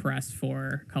doing the press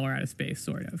for Color Out of Space,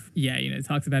 sort of. Yeah, it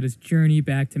talks about his journey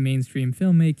back to mainstream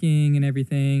filmmaking and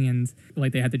everything, and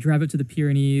they had to drive up to the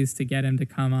Pyrenees to get him to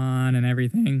come on and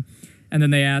everything. And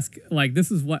then they ask,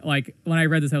 this is what, when I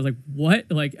read this, I was what?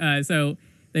 So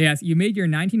they asked, you made your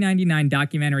 1999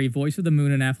 documentary Voice of the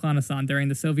Moon in Afghanistan during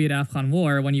the Soviet-Afghan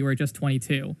War when you were just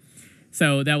 22.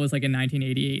 So that was in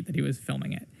 1988 that he was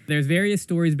filming it. There's various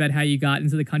stories about how you got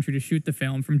into the country to shoot the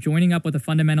film, from joining up with a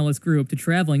fundamentalist group to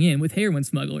traveling in with heroin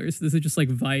smugglers. This is just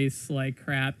Vice,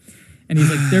 crap. And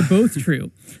he's they're both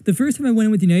true. The first time I went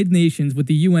in with the United Nations with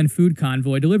the UN food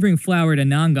convoy delivering flour to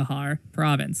Nangarhar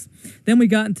province. Then we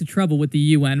got into trouble with the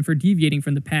UN for deviating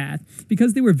from the path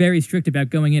because they were very strict about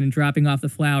going in and dropping off the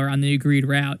flour on the agreed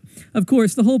route. Of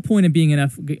course, the whole point of being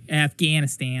in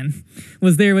Afghanistan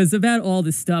was about all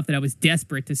this stuff that I was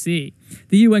desperate to see.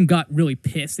 The UN got really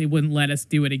pissed. They wouldn't let us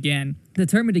do it again.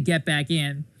 Determined to get back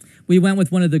in, we went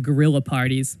with one of the guerrilla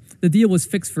parties. The deal was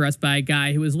fixed for us by a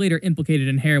guy who was later implicated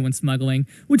in heroin smuggling,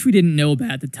 which we didn't know about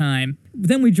at the time.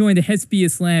 Then we joined the Hezbi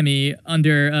Islami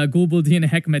under Gulbuddin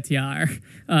Hekmatyar,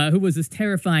 who was this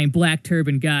terrifying black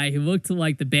turban guy who looked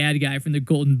like the bad guy from the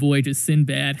Golden Voyage of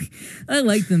Sinbad. I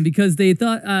liked them because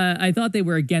I thought they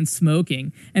were against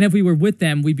smoking, and if we were with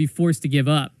them, we'd be forced to give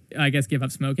up. I guess, give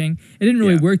up smoking. It didn't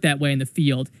really work that way in the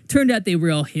field. Turned out they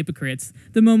were all hypocrites.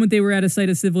 The moment they were at a site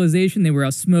of civilization, they were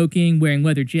all smoking, wearing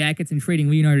leather jackets, and trading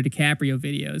Leonardo DiCaprio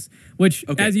videos, which,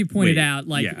 as you pointed out,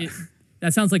 like,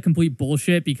 that sounds like complete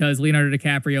bullshit because Leonardo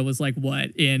DiCaprio was like,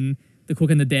 what, in The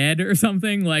Quick and the Dead or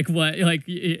something? Like, what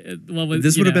was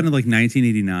this would have been in like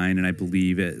 1989, and I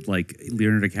believe it, like,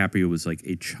 Leonardo DiCaprio was like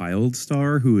a child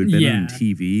star who had been on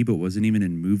TV but wasn't even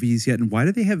in movies yet. And why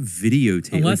do they have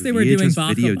videotapes? Unless they were doing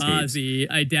Bach of Ozzy,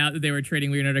 I doubt that they were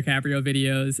trading Leonardo DiCaprio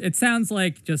videos. It sounds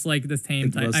like just like the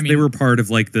same type. I mean, they were part of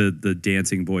like the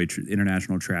Dancing Boy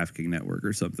International Trafficking Network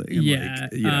or something. And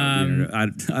like, you know, I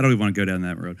don't even want to go down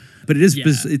that road. But it is,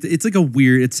 it's like a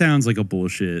weird, it sounds like a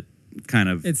bullshit kind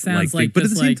of. It sounds like but at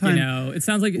the same time, you know, it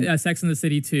sounds like Sex and the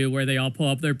City 2, where they all pull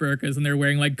up their burqas and they're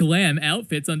wearing like glam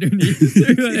outfits underneath.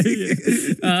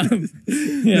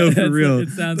 No, for real. It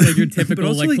sounds like your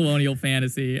typical like colonial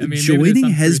fantasy. I mean, joining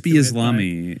Hezbi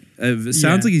Islami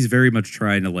sounds like he's very much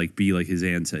trying to like be like his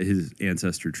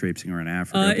ancestor traipsing around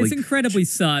Africa. It's incredibly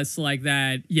sus like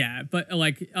that. Yeah, but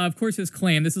like of course his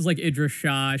claim, this is like Idris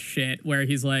Shah shit, where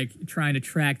he's like trying to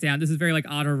track down. This is very like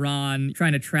Otto Rahn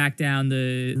trying to track down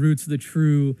the roots of the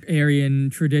true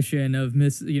Aryan tradition of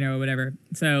whatever.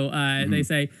 So they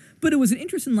say, but it was an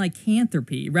interest in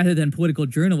lycanthropy rather than political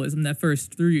journalism that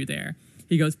first threw you there.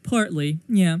 He goes, partly,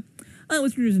 yeah. I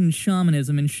was interested in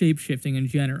shamanism and shape-shifting in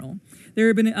general. There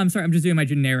have been, I'm sorry, I'm just doing my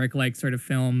generic, like, sort of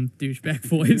film douchebag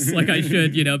voice, like I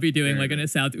should, be doing, like, in a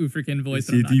South African voice.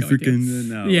 There had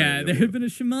been a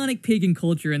shamanic pagan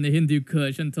culture in the Hindu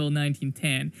Kush until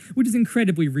 1910, which is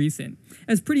incredibly recent.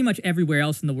 As pretty much everywhere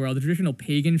else in the world, the traditional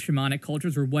pagan shamanic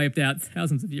cultures were wiped out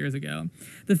thousands of years ago.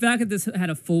 The fact that this had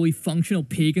a fully functional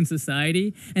pagan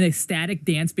society and a static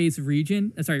dance-based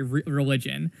religion,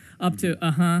 up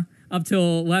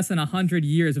till less than 100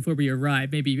 years before we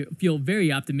arrive, made me feel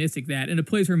very optimistic that in a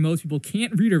place where most people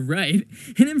can't read or write,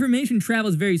 and information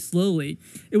travels very slowly,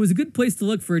 it was a good place to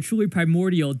look for a truly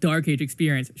primordial Dark Age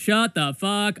experience. Shut the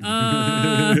fuck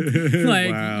up.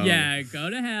 Wow. Yeah, go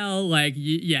to hell. Like,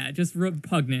 just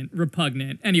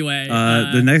repugnant. Anyway.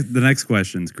 The next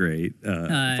question's great,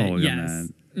 following on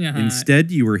that. Instead,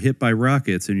 you were hit by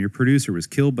rockets and your producer was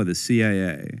killed by the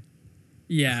CIA.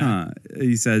 Yeah.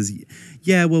 He says,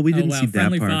 yeah, well, we didn't see that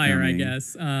friendly part fire, coming. I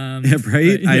guess.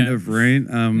 Right? I know,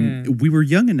 right? We were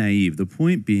young and naive. The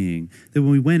point being that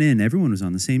when we went in, everyone was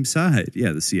on the same side.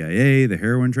 Yeah, the CIA, the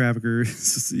heroin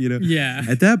traffickers, Yeah.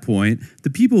 At that point, the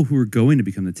people who were going to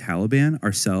become the Taliban,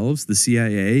 ourselves, the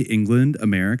CIA, England,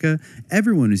 America,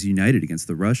 everyone was united against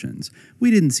the Russians.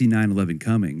 We didn't see 9/11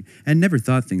 coming and never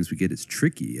thought things would get as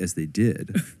tricky as they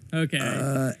did. Okay.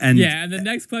 And the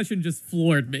next question just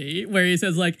floored me, where he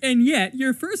says, like, and yet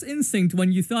your first instinct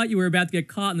when you thought you were about to get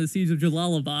caught in the siege of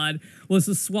Jalalabad was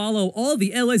to swallow all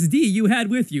the LSD you had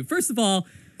with you. First of all,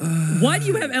 why do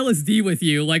you have LSD with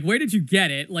you? Like, where did you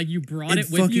get it? Like, you brought it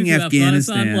with you to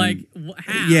Afghanistan? Like,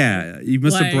 how? Yeah, you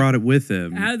must have brought it with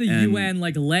him. How did the UN,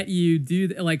 like, let you do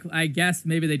that? Like, I guess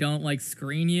maybe they don't, like,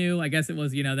 screen you. I guess it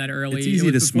was, that early. It's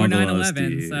easy to smuggle 9/11,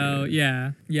 LSD. So,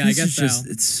 yeah, I guess so.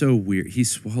 It's so weird. He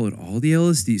swallowed all the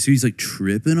LSD. So he's, like,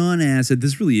 tripping on acid.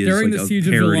 This really is, during like, the a siege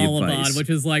of parody Jalalabad,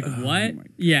 which is like, what?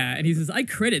 Yeah, and he says, I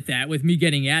credit that with me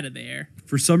getting out of there.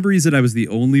 For some reason, I was the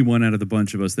only one out of the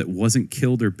bunch of us that wasn't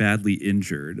killed or badly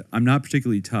injured. I'm not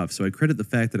particularly tough, so I credit the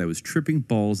fact that I was tripping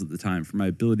balls at the time for my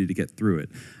ability to get through it.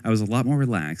 I was a lot more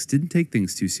relaxed, didn't take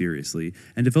things too seriously,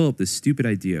 and developed this stupid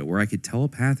idea where I could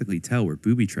telepathically tell where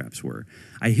booby traps were.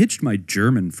 I hitched my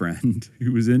German friend,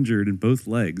 who was injured in both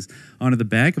legs, onto the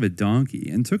back of a donkey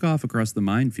and took off across the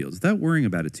minefields without worrying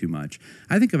about it too much.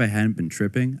 I think if I hadn't been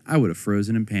tripping, I would have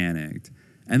frozen and panicked.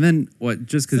 And then what?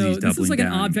 Just because he's doubling down. This is like an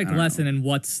object lesson in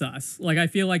what's sus. Like, I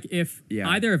feel like if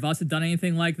either of us had done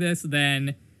anything like this,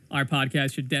 then our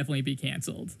podcast should definitely be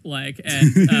canceled. Like,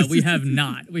 and we have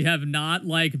not. We have not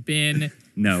like been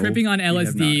tripping on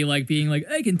LSD, like being like,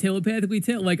 I can telepathically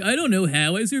tell. Like, I don't know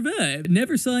how I survived.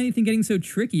 Never saw anything getting so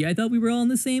tricky. I thought we were all on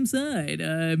the same side.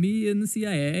 Me and the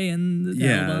CIA and the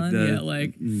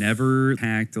Taliban. Never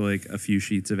packed like a few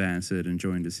sheets of acid and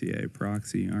joined a CIA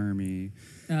proxy army.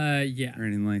 Or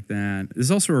anything like that. This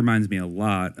also reminds me a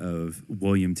lot of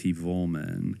William T.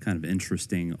 Vollmann, kind of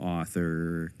interesting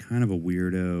author, kind of a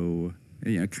weirdo,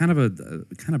 kind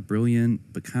of brilliant,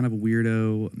 but kind of a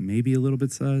weirdo, maybe a little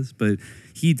bit sus. But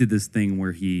he did this thing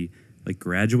where he like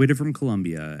graduated from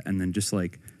Columbia and then just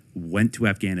like went to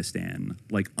Afghanistan,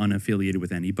 like unaffiliated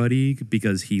with anybody,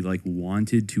 because he like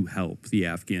wanted to help the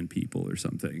Afghan people or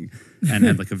something, and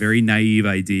had like a very naive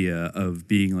idea of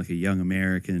being like a young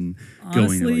American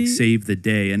going to like save the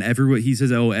day. And he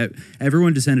says,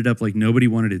 everyone just ended up like nobody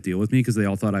wanted to deal with me because they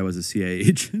all thought I was a CIA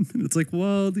agent. And it's like,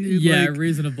 well, dude, yeah, like,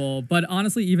 reasonable. But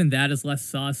honestly, even that is less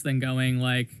sus than going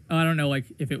like, I don't know, like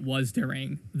if it was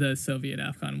during the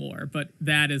Soviet-Afghan war, but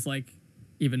that is like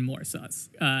even more sus.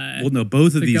 Well, no,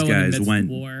 both of these guys went.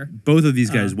 Both of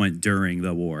these guys went during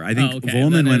the war. I think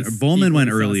Volman went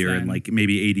earlier in like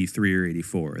maybe 83 or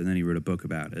 84, and then he wrote a book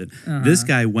about it. This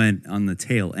guy went on the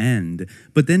tail end,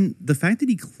 but then the fact that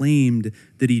he claimed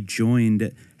that he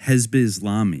joined Hezb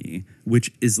Islami,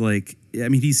 which is like, I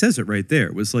mean, he says it right there.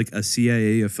 It was like a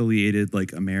CIA affiliated,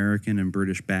 like American and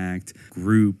British backed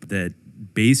group that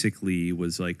basically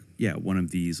was like, yeah, one of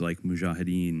these like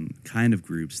mujahideen kind of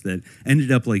groups that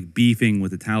ended up like beefing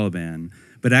with the Taliban,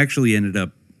 but actually ended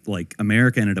up like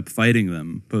America ended up fighting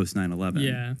them post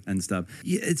 9/11 and stuff.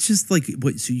 Yeah, it's just like,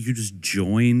 what? So you just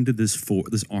joined this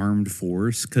armed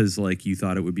force because like you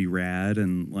thought it would be rad,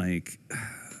 and like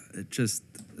it just.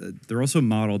 They're also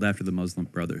modeled after the Muslim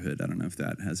Brotherhood. I don't know if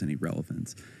that has any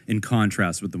relevance in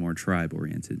contrast with the more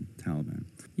tribe-oriented Taliban.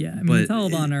 Yeah, I mean, the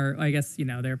Taliban are, I guess, you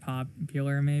know, they're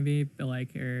popular maybe,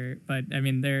 but I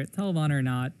mean, they're Taliban are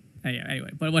not. Anyway,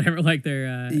 but whatever, like they're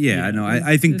I know.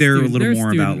 I think they're a little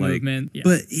more about like, movement.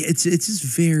 But it's just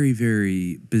very,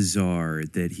 very bizarre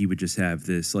that he would just have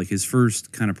this, like his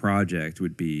first kind of project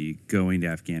would be going to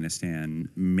Afghanistan,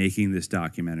 making this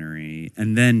documentary,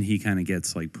 and then he kind of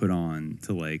gets like put on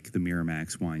to like the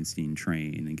Miramax Weinstein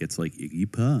train and gets like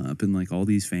Iggy Pop and like all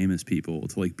these famous people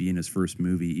to like be in his first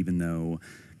movie, even though,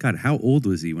 God, how old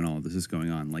was he when all of this is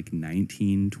going on? Like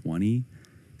 19, 20?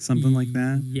 Something like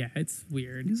that? Yeah, it's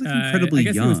weird. He was like incredibly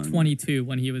young. I guess he was 22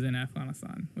 when he was in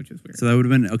Afghanistan, which is weird. So that would have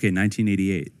been,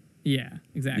 1988. Yeah,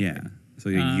 exactly. Yeah.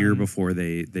 So a year before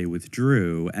they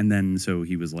withdrew. And then so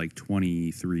he was like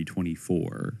 23,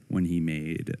 24 when he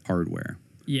made Hardware.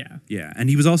 Yeah. Yeah. And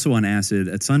he was also on acid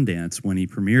at Sundance when he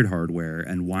premiered Hardware,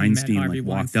 and Weinstein like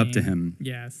walked up to him.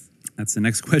 Yes. That's the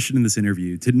next question in this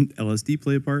interview. Didn't LSD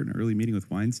play a part in an early meeting with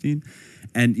Weinstein?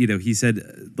 And, you know, he said,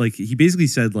 like, he basically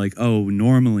said, like, oh,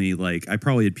 normally, like, I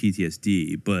probably had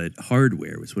PTSD, but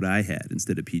Hardware was what I had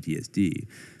instead of PTSD.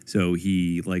 So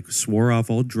he, like, swore off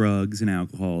all drugs and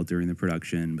alcohol during the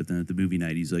production, but then at the movie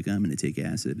night, he's like, I'm going to take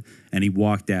acid. And he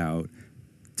walked out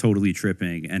totally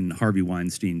tripping, and Harvey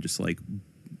Weinstein just, like,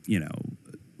 you know,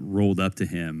 rolled up to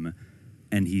him.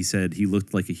 And he said he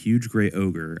looked like a huge gray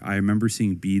ogre. I remember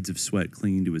seeing beads of sweat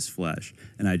clinging to his flesh,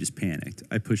 and I just panicked.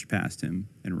 I pushed past him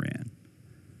and ran.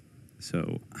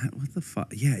 So, what the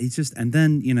fuck? Yeah, he's just... And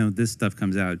then, you know, this stuff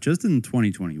comes out just in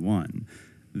 2021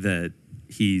 that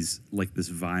he's like this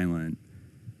violent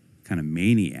kind of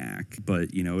maniac.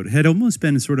 But, you know, it had almost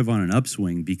been sort of on an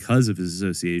upswing because of his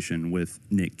association with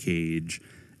Nick Cage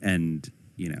and,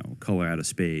 you know, Color Out of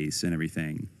Space and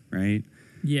everything, right?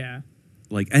 Yeah.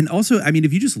 Like, and also, I mean,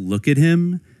 if you just look at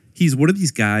him, he's one of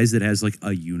these guys that has like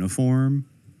a uniform.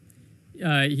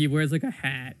 He wears like a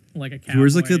hat, like a cowboy. He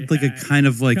wears like a kind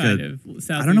of like I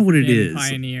don't know what it is.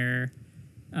 Pioneer.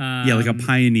 Yeah, like a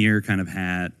pioneer kind of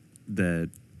hat that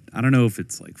I don't know if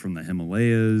it's like from the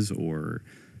Himalayas or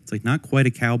it's like not quite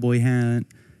a cowboy hat.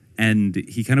 And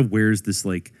he kind of wears this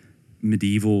like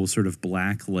medieval sort of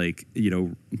black, like, you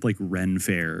know, like Ren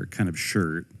Fair kind of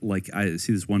shirt. Like I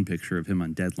see this one picture of him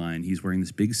on Deadline. He's wearing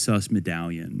this big sus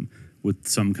medallion with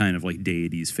some kind of like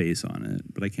deity's face on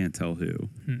it, but I can't tell who.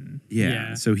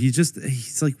 Yeah. So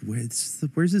he's like,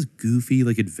 where's this goofy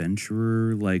like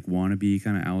adventurer, like wannabe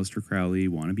kind of Aleister Crowley,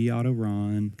 wannabe Otto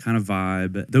Ron kind of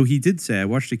vibe. Though he did say, I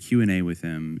watched a Q&A with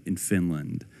him in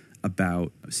Finland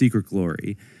about Secret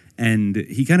Glory. And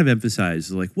he kind of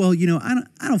emphasized, like, well, you know,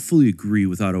 I don't fully agree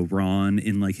with Otto Ron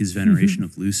in like his veneration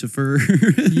of Lucifer.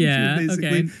 Yeah, basically.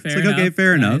 okay, fair enough. Okay,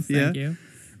 fair enough. Nice, yeah, thank you.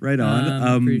 Right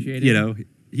on. Appreciate it. You know,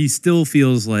 he still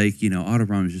feels like, you know, Otto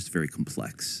Ron was just a very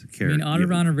complex character. I mean, Otto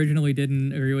Ron originally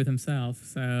didn't agree with himself,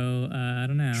 so I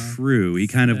don't know. True, he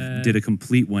kind of did a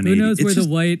complete 180. Who knows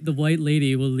where the white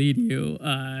lady will lead you?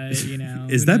 You know,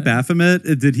 is that Baphomet?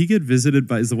 Did he get visited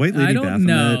by? Is the white lady Baphomet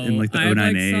know. in like the I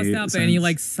 098? Like sussed out any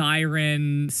like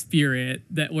siren spirit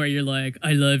that where you're like,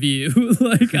 I love you,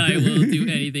 like I will do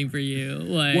anything for you.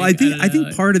 Like, well, I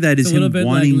think part of that is him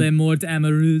wanting like Le Mort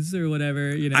Amoureuse or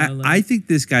whatever. You know, I think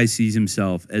this guy sees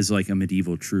himself as like a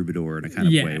medieval troubadour in a kind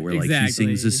of way where like he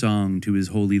sings a song to his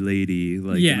holy lady,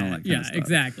 like and all that kind of stuff.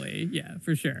 Exactly. Yeah,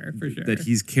 for sure. That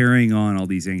he's carrying on all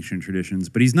these ancient traditions,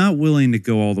 but he's not willing to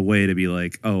go all the way to be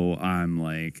like, oh, I'm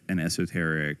like an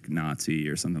esoteric Nazi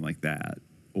or something like that.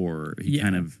 or he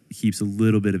kind of keeps a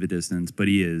little bit of a distance, but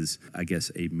he is, I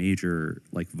guess, a major,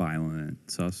 like, violent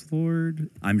sus lord.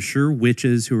 I'm sure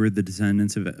witches who are the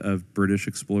descendants of British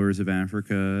explorers of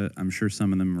Africa, I'm sure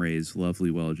some of them raise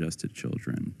lovely, well-adjusted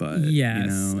children, but, yes.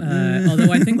 you know.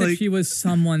 Although I think that she was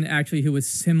someone actually who was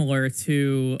similar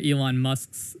to Elon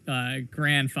Musk's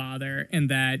grandfather in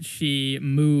that she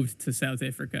moved to South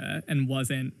Africa and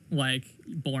wasn't, like,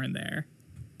 born there.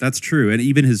 That's true. And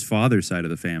even his father's side of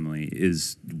the family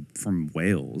is from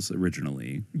Wales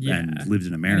originally and lived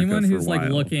in America Anyone for a who's while. like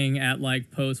looking at like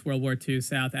post-World War II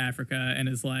South Africa and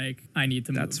is like, I need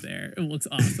to move there. It looks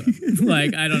awesome.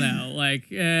 Like, I don't know. Like,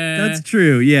 That's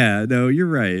true. Yeah. No, you're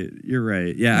right. You're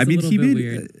right. Yeah. I mean,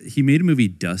 he made a movie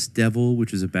Dust Devil,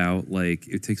 which is about like,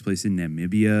 it takes place in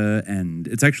Namibia, and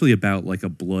it's actually about like a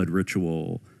blood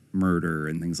ritual murder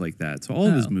and things like that. So all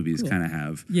of his movies kind of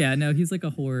have. Yeah, no, he's like a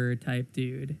horror type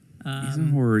dude. He's a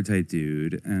horror type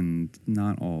dude, and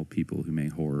not all people who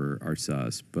make horror are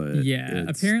sus, but yeah,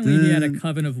 apparently he had a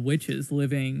coven of witches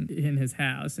living in his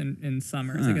house in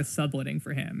summer. It's like a subletting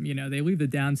for him. You know, they leave the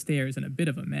downstairs in a bit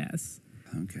of a mess.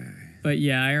 Okay. But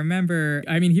yeah, I remember,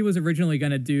 I mean, he was originally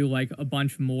going to do like a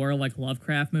bunch more like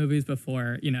Lovecraft movies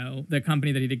before, you know, the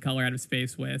company that he did Color Out of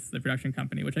Space with, the production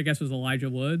company, which I guess was Elijah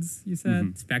Woods, you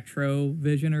said?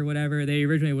 Spectrovision or whatever. They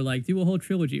originally were like, do a whole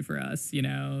trilogy for us, you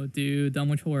know, do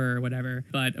Dunwich Horror or whatever.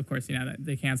 But of course, you know,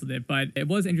 they canceled it. But it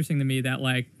was interesting to me that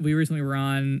like we recently were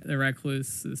on the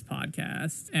Recluse's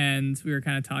podcast and we were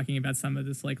kind of talking about some of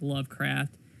this like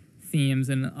Lovecraft themes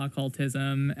and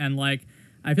occultism, and like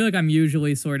I feel like I'm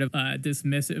usually sort of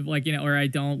dismissive, like, you know, or I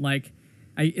don't like,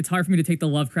 it's hard for me to take the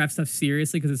Lovecraft stuff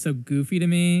seriously because it's so goofy to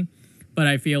me. But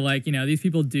I feel like, you know, these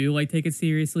people do like take it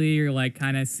seriously or like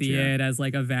kind of see it as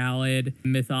like a valid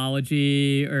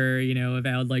mythology or, you know, a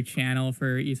valid like channel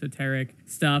for esoteric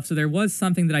stuff. So there was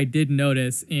something that I did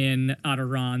notice in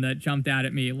Adoran that jumped out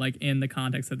at me, like in the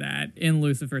context of that, in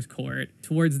Lucifer's court,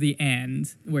 towards the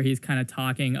end, where he's kind of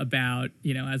talking about,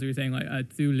 you know, as we were saying, like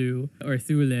Thulu or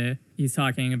Thule. He's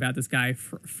talking about this guy,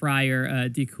 Friar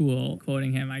Dikul,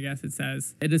 quoting him, I guess it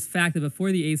says, "It is fact that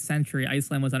before the 8th century,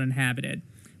 Iceland was uninhabited.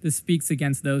 This speaks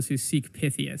against those who seek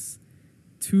Pythias.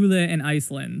 Thule and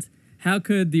Iceland. How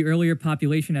could the earlier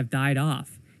population have died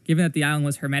off? Given that the island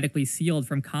was hermetically sealed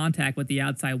from contact with the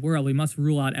outside world, we must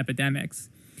rule out epidemics.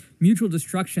 Mutual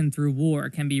destruction through war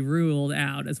can be ruled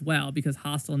out as well because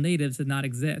hostile natives did not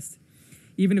exist.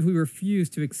 Even if we refuse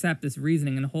to accept this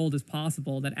reasoning and hold as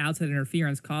possible that outside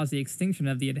interference caused the extinction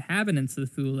of the inhabitants of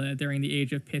Thule during the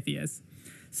age of Pythias,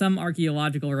 some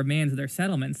archaeological remains of their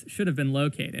settlements should have been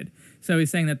located." So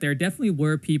he's saying that there definitely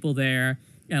were people there,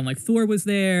 and like Thor was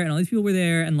there, and all these people were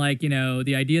there, and like, you know,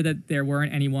 the idea that there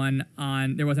wasn't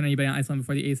anybody on Iceland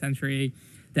before the 8th century,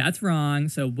 that's wrong.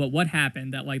 So, but what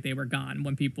happened that like they were gone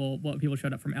when people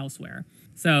showed up from elsewhere?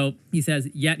 So he says,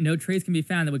 yet no trace can be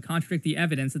found that would contradict the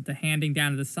evidence that the handing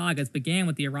down of the sagas began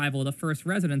with the arrival of the first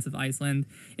residents of Iceland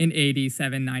in AD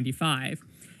 795.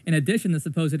 In addition, the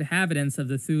supposed inhabitants of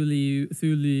the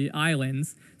Thule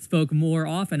Islands spoke more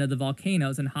often of the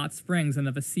volcanoes and hot springs than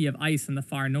of a sea of ice in the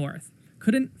far north.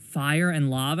 Couldn't fire and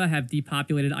lava have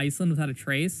depopulated Iceland without a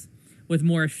trace? With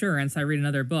more assurance, I read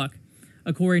another book.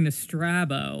 According to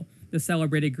Strabo, the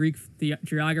celebrated Greek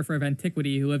geographer of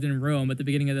antiquity who lived in Rome at the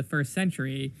beginning of the 1st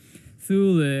century,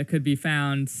 Thule could be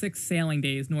found 6 sailing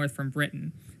days north from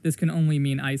Britain. This can only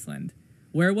mean Iceland.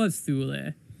 Where was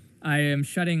Thule? I am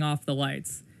shutting off the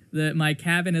lights. My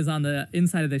cabin is on the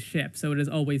inside of the ship, so it is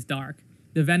always dark.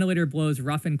 The ventilator blows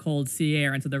rough and cold sea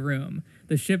air into the room.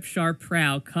 The ship's sharp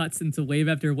prow cuts into wave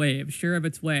after wave, sure of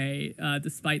its way,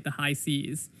 despite the high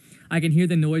seas. I can hear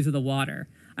the noise of the water.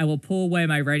 I will pull away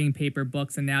my writing paper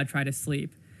books and now try to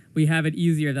sleep. We have it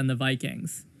easier than the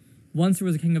Vikings. Once there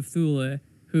was a king of Thule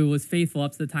who was faithful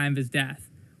up to the time of his death.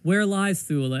 Where lies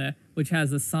Thule, which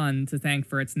has the sun to thank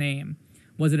for its name?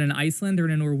 Was it in Iceland or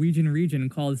in a Norwegian region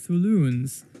called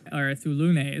Thulunes, or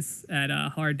Thulunes, at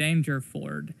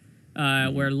Hardangerfjord,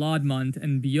 where Lodmund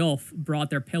and Bjolf brought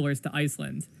their pillars to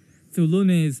Iceland?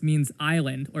 Thulunes means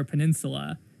island or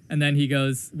peninsula. And then he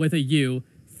goes, with a U,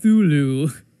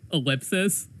 Thulu,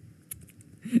 ellipsis.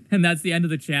 And that's the end of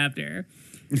the chapter.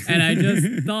 And I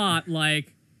just thought,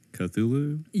 like...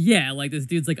 Cthulhu? Yeah, like this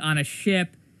dude's like on a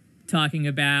ship talking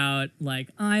about like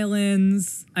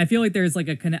islands. I feel like there's like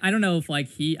I don't know if like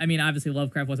I mean, obviously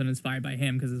Lovecraft wasn't inspired by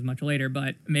him because it was much later,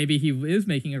 but maybe he is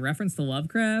making a reference to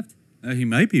Lovecraft. He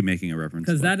might be making a reference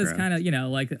to Lovecraft. Because that is kind of, you know,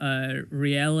 like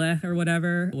Riele or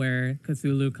whatever, where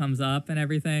Cthulhu comes up and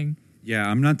everything. Yeah,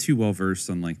 I'm not too well versed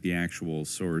on like the actual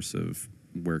source of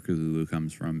where Cthulhu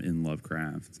comes from in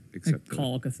Lovecraft, except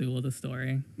Call of Cthulhu the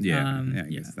story. I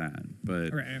guess that.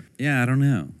 But yeah, I don't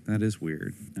know. That is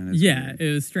weird. Weird.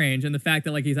 It was strange, and the fact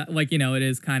that he's it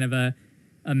is kind of a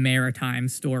maritime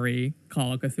story,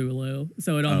 Call of Cthulhu.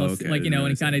 So it almost and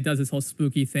he kind of does this whole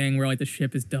spooky thing where the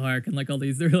ship is dark and all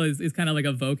these. It's kind of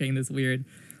evoking this weird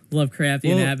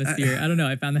Lovecraftian atmosphere. I don't know.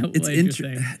 I found that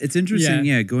interesting. It's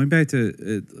interesting, going back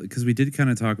to because we did kind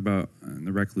of talk about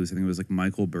the Recluse. I think it was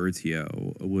Michael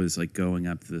Bertio was going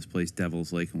up to this place,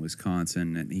 Devil's Lake in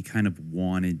Wisconsin, and he kind of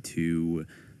wanted to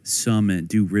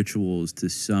do rituals to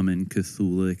summon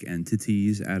Cthulhic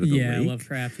entities out of the lake. Yeah,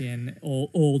 Lovecraftian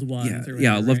old ones.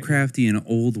 Lovecraftian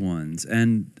old ones,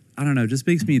 and I don't know, it just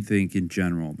makes me think in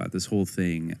general about this whole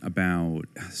thing about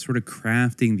sort of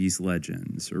crafting these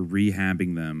legends or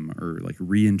rehabbing them or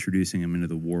reintroducing them into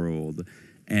the world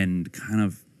and kind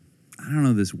of, I don't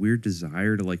know, this weird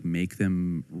desire to make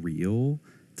them real,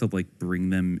 to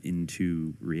bring them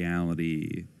into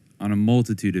reality on a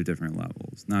multitude of different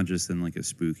levels, not just in a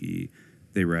spooky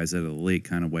they rise out of the lake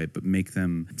kind of way, but make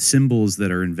them symbols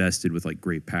that are invested with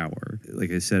great power. Like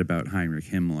I said about Heinrich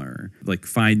Himmler,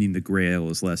 finding the Grail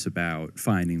is less about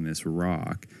finding this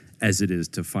rock as it is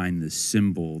to find this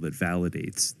symbol that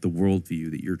validates the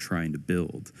worldview that you're trying to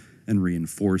build and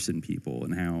reinforce in people.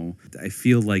 And how I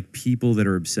feel people that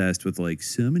are obsessed with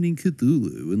summoning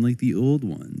Cthulhu and the old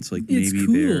ones, it's maybe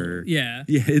cool. they're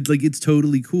it's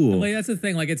totally cool. That's the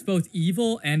thing. It's both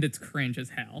evil and it's cringe as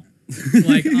hell.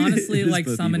 Honestly,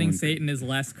 summoning Satan is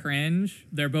less cringe.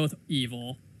 They're both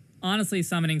evil. Honestly,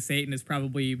 summoning Satan is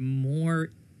probably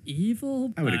more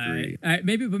evil. I would agree.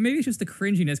 Maybe it's just the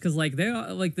cringiness because they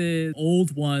are, the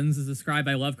old ones as described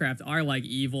by Lovecraft are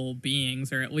evil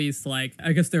beings, or at least I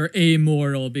guess they're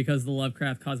amoral because the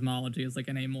Lovecraft cosmology is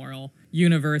an amoral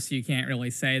universe. You can't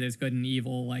really say there's good and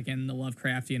evil in the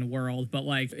Lovecraftian world, but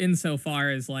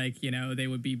insofar as they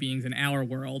would be beings in our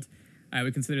world, I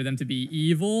would consider them to be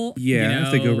evil. Yeah,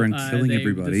 if they go around killing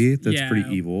everybody, that's pretty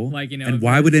evil. And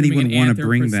why would anyone want to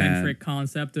bring that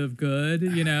concept of good?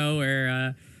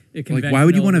 Where why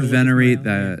would you want to venerate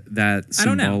that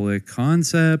symbolic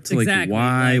concept? Exactly.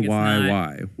 Why do you want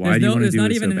to do it so bad? There's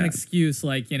not even an excuse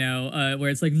where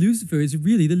it's Lucifer is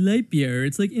really the light bearer.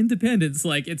 It's independence.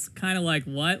 It's kind of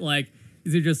what?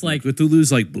 These are just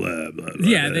Cthulhu's blah, blah, blah.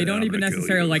 Yeah, they don't even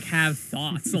necessarily have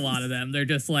thoughts, a lot of them. They're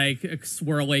just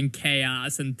swirling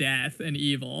chaos and death and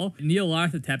evil.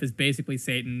 Nyarlathotep is basically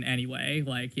Satan anyway,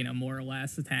 more or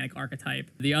less satanic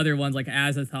archetype. The other ones,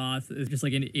 Azathoth, is just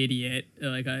an idiot,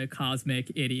 a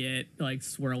cosmic idiot,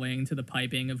 swirling to the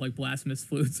piping of blasphemous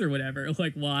flutes or whatever.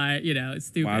 Why? It's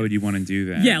stupid. Why would you want to do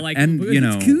that? Yeah,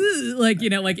 it's cool.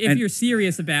 If you're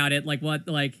serious about it,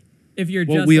 if you're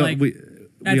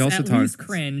we also at least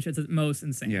cringe. It's at most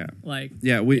insane. Yeah.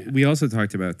 We also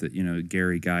talked about that.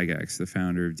 Gary Gygax, the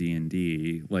founder of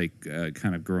D&D,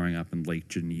 kind of growing up in Lake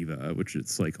Geneva, which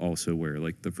it's also where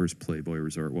the first Playboy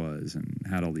resort was, and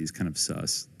had all these kind of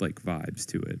sus vibes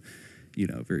to it.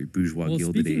 Very bourgeois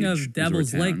Gilded Age. Speaking of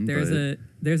Devil's Lake,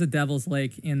 there's a Devil's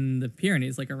Lake in the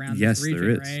Pyrenees, around this region,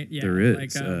 there is. Right? Yeah, there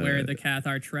is. Where the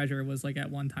Cathar treasure was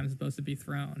at one time supposed to be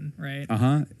thrown, right?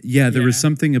 Yeah, there was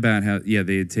something about how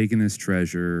they had taken this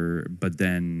treasure, but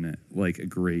then a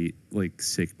great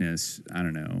sickness, I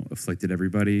don't know, afflicted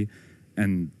everybody,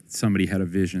 and somebody had a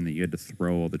vision that you had to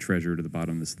throw all the treasure to the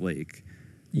bottom of this lake.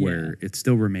 Where it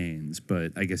still remains,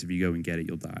 but I guess if you go and get it,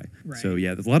 you'll die. Right. So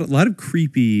there's a lot of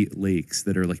creepy lakes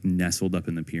that are nestled up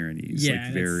in the Pyrenees,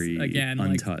 very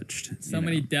untouched. So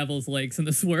many devil's lakes in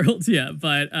this world,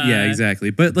 but yeah, exactly.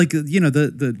 But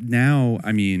the now,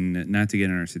 I mean, not to get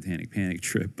on our satanic panic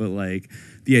trip, but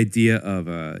the idea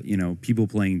of people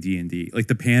playing D&D,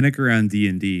 the panic around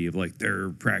D&D of they're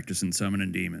practicing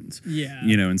summoning demons,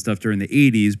 and stuff during the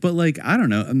 80s. But I don't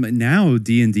know, now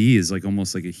D&D is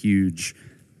almost a huge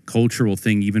cultural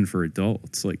thing even for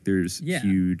adults. There's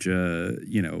huge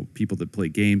people that play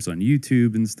games on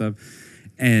YouTube and stuff.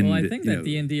 And I think that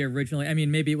D&D originally, I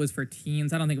mean, maybe it was for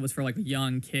teens. I don't think it was for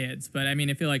young kids, but I mean,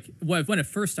 I feel when it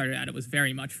first started out, it was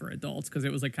very much for adults because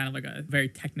it was kind of a very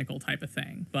technical type of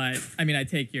thing. But I mean, I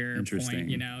take your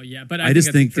point, but I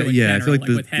just think that, I feel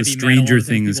the Stranger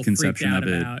Things conception of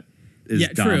it is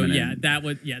dominant.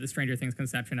 True, the Stranger Things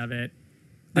conception of it.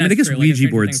 I mean, I guess Ouija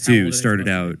boards too started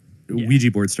out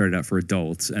Ouija board started out for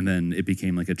adults, and then it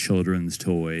became like a children's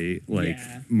toy, like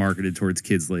marketed towards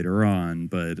kids later on.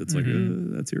 But it's like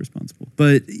that's irresponsible.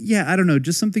 But yeah, I don't know.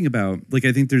 Just something about like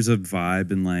I think there's a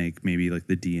vibe in like maybe like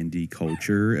the D&D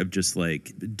culture of just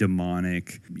like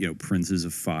demonic, princes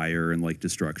of fire and like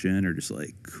destruction are just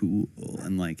like cool,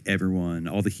 and like everyone,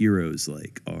 all the heroes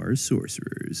like are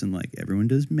sorcerers, and like everyone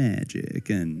does magic,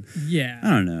 and I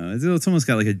don't know. It's almost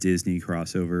got like a Disney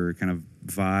crossover kind of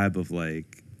vibe of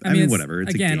like. I mean, whatever.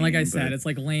 It's again, a game, like I said, it's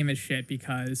like lame as shit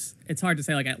because it's hard to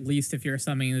say, like, at least if you're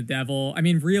summoning the devil. I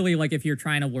mean, really, like, if you're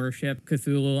trying to worship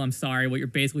Cthulhu, I'm sorry, what you're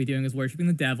basically doing is worshiping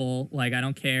the devil. Like, I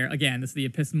don't care. Again, this is the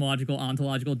epistemological,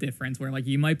 ontological difference where, like,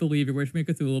 you might believe you're worshiping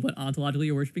Cthulhu, but ontologically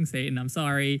you're worshiping Satan. I'm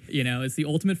sorry. It's the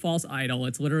ultimate false idol.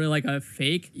 It's literally like a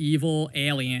fake, evil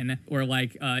alien or,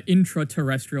 like,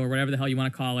 intraterrestrial or whatever the hell you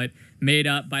want to call it, made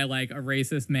up by like a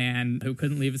racist man who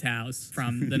couldn't leave his house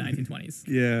from the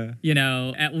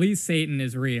 1920s. At least Satan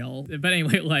is real. But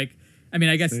anyway, like, I mean,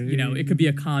 I guess, it could be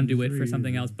a conduit for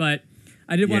something else. But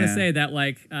I did want to say that,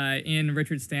 like, in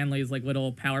Richard Stanley's, like,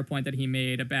 little PowerPoint that he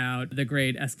made about the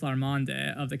great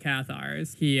Esclarmonde of the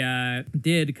Cathars, he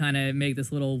did kind of make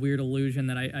this little weird allusion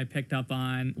that I picked up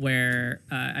on where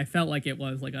I felt like it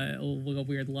was, like, a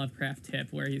weird Lovecraft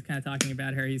tip where he's kind of talking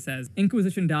about her. He says,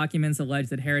 Inquisition documents allege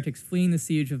that heretics fleeing the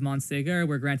siege of Montségur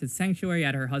were granted sanctuary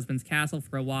at her husband's castle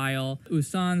for a while.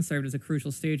 Usan served as a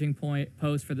crucial staging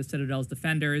post for the Citadel's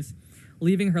defenders.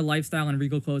 Leaving her lifestyle and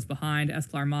regal clothes behind,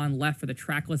 Esclarmonde left for the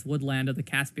trackless woodland of the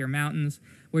Caspian Mountains,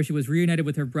 where she was reunited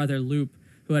with her brother Loup,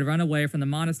 who had run away from the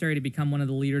monastery to become one of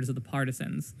the leaders of the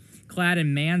partisans. Clad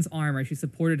in man's armor, she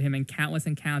supported him in countless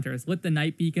encounters, lit the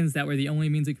night beacons that were the only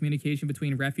means of communication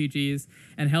between refugees,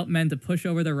 and helped men to push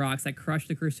over the rocks that crushed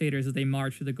the crusaders as they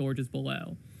marched through the gorges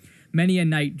below. Many a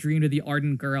knight dreamed of the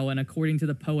ardent girl, and according to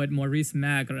the poet Maurice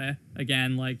Magre,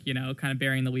 again, like, kind of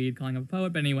bearing the lead, calling him a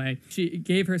poet, but anyway, she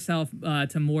gave herself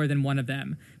to more than one of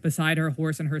them, beside her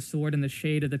horse and her sword in the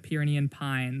shade of the Pyrenean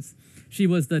pines. She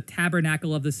was the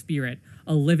tabernacle of the spirit,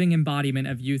 a living embodiment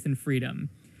of youth and freedom.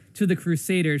 To the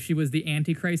Crusaders, she was the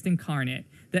Antichrist incarnate,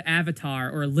 the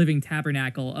avatar or living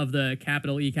tabernacle of the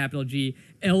capital E, capital G,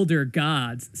 elder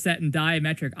gods set in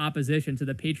diametric opposition to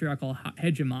the patriarchal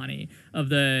hegemony of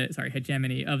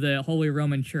the Holy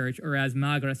Roman Church, or as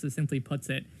Magre succinctly puts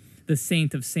it, the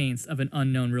saint of saints of an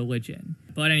unknown religion.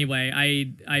 But anyway,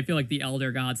 I feel like the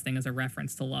elder gods thing is a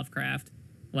reference to Lovecraft.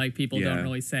 Like, people don't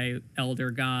really say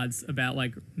elder gods about,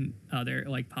 like, other,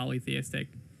 like, polytheistic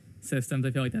systems.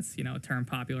 I feel like that's, a term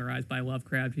popularized by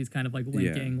Lovecraft. He's kind of like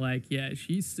linking,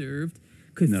 she served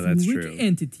Cthulhic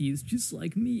entities just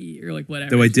like me, or like whatever.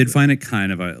 Though I did find it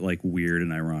kind of like weird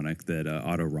and ironic that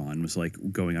Otto Rahn was like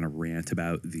going on a rant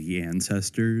about the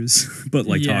ancestors, but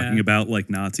like talking about like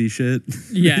Nazi shit.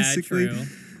 Yeah, basically. True.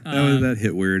 That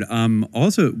hit weird.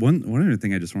 Also, one other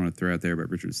thing I just want to throw out there about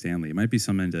Richard Stanley, it might be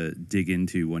something to dig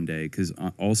into one day, because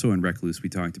also in Recluse we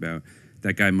talked about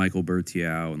that guy Michael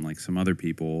Berthiaume and like some other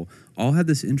people all had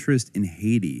this interest in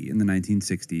Haiti in the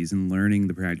 1960s and learning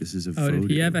the practices of voodoo.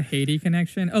 Did he have a Haiti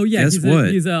connection? Oh yeah, he's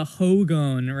a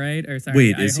Hogon, right? Or sorry,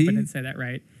 wait, I hope I didn't say that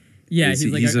right. Yeah,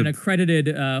 he's an accredited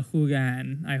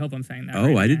Hugan. I hope I'm saying that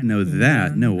right. Oh, I didn't know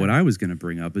that. No, what I was going to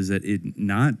bring up is that it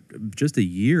not just a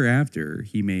year after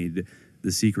he made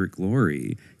The Secret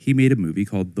Glory, he made a movie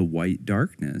called The White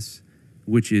Darkness,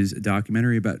 which is a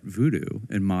documentary about voodoo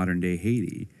in modern-day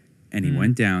Haiti. And he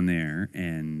went down there,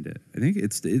 and I think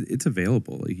it's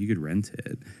available. Like, you could rent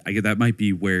it. I guess that might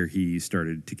be where he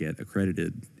started to get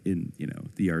accredited in,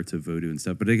 the arts of voodoo and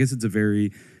stuff. But I guess it's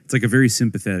like a very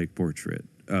sympathetic portrait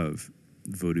of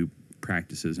voodoo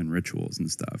practices and rituals and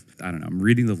stuff. I don't know. I'm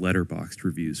reading the Letterboxd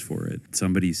reviews for it.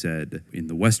 Somebody said, in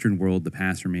the Western world, the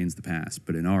past remains the past,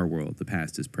 but in our world, the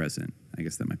past is present. I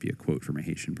guess that might be a quote from a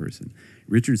Haitian person.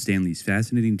 Richard Stanley's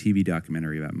fascinating TV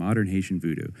documentary about modern Haitian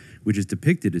voodoo, which is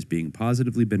depicted as being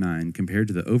positively benign compared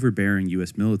to the overbearing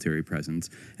U.S. military presence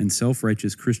and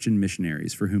self-righteous Christian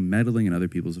missionaries for whom meddling in other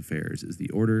people's affairs is the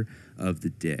order of the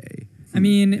day. I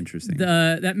mean, interesting.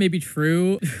 That may be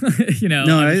true.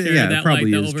 It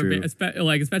probably is true.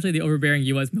 Especially the overbearing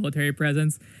U.S. military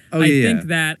presence. I think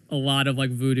that a lot of like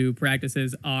voodoo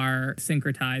practices are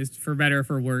syncretized, for better or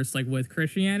for worse, like with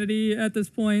Christianity at this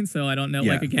point. So I don't know,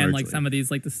 largely. some of these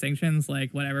like distinctions,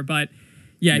 like whatever, but.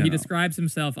 Yeah, he describes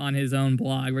himself on his own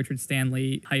blog,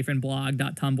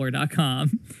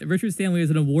 richardstanley-blog.tumblr.com. Richard Stanley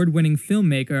is an award-winning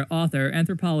filmmaker, author,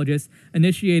 anthropologist,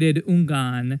 initiated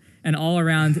Ungan, and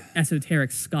all-around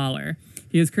esoteric scholar.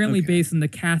 He is currently based in the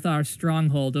Cathar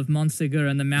stronghold of Montségur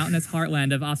in the mountainous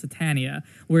heartland of Occitania,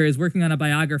 where he is working on a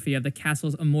biography of the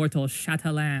castle's immortal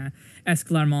Châtelain,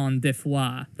 Esclarmonde de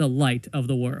Foix, the light of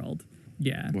the world.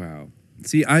 Yeah. Wow.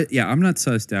 See, I'm not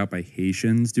sussed out by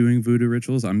Haitians doing voodoo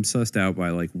rituals. I'm sussed out by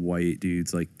like white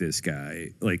dudes like this guy,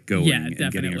 like going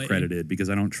and getting accredited, because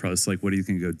I don't trust like what he's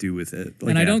gonna go do with it. Like,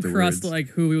 and I don't trust like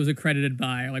who he was accredited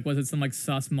by. Like, was it some like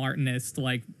sus Martinist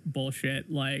like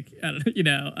bullshit? Like,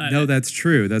 No, that's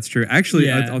true. That's true. Actually,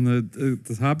 on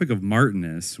the topic of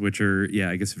Martinists, which are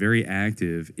I guess very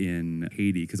active in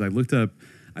Haiti, because I looked up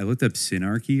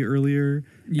Synarchy earlier,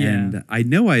 and I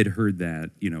know I had heard that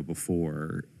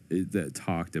before. That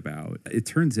talked about. It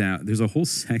turns out there's a whole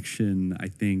section, I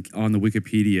think, on the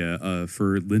Wikipedia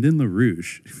for Lyndon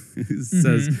LaRouche. It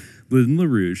says, Lyndon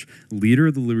LaRouche, leader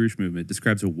of the LaRouche movement,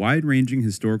 describes a wide-ranging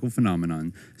historical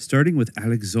phenomenon starting with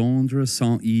Alexandre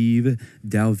Saint-Yves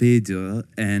d'Alvedre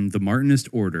and the Martinist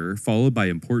order, followed by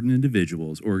important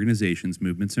individuals, organizations,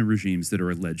 movements, and regimes that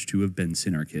are alleged to have been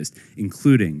synarchist,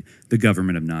 including the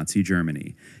government of Nazi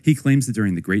Germany. He claims that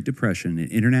during the Great Depression,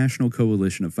 an international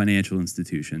coalition of financial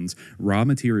institutions, raw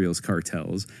materials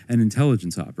cartels, and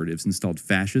intelligence operatives installed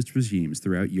fascist regimes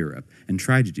throughout Europe and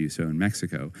tried to do so in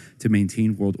Mexico to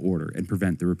maintain world order and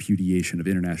prevent the repudiation of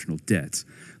international debts.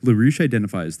 LaRouche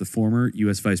identifies the former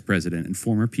U.S. Vice President and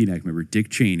former PNAC member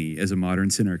Dick Cheney as a modern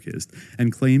synarchist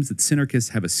and claims that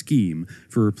synarchists have a scheme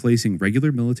for replacing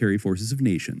regular military forces of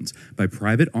nations by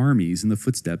private armies in the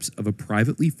footsteps of a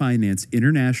privately financed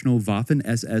international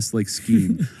Waffen-SS-like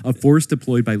scheme, a force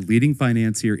deployed by leading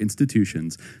financier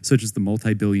institutions such as the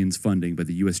multi-billions funding by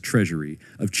the U.S. Treasury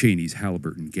of Cheney's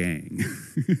Halliburton gang.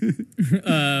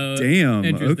 Damn.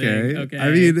 Okay.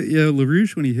 I mean,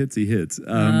 LaRouche, when he hits, he hits.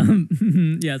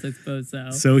 Yes, I suppose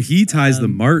so. So he ties the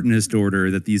Martinist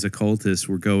order that these occultists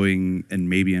were going and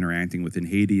maybe interacting with in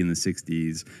Haiti in the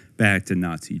 60s back to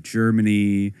Nazi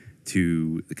Germany,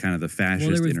 to kind of the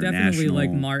fascist international. Well, there was definitely like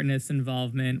Martinist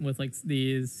involvement with like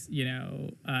these,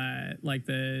 like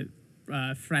the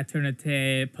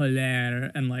Fraternité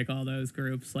Polaire and like all those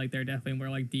groups. Like there definitely were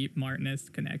like deep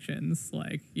Martinist connections.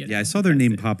 Like I saw their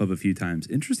name pop up a few times.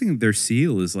 Interesting that their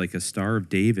seal is like a Star of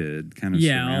David, kind of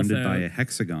surrounded also, by a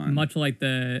hexagon. Much like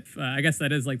the, I guess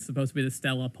that is like supposed to be the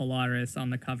Stella Polaris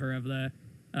on the cover of the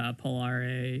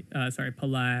Polar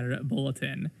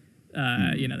Bulletin.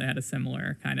 They had a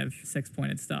similar kind of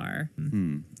 6-pointed star.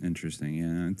 Interesting.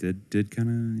 Yeah, it did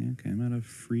kind of came out of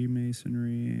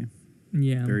Freemasonry.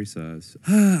 Yeah. Very sus.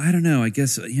 I don't know. I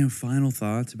guess, final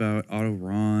thoughts about Otto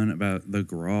Rahn, about the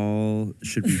Graal.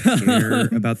 Should we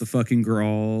care about the fucking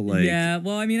Graal? Like, yeah,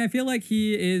 well, I mean, I feel like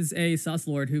he is a sus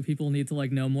lord who people need to,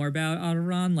 like, know more about, Otto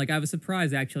Rahn. Like, I was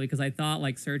surprised, actually, because I thought,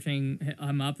 like, searching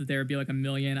him up that there would be, like, a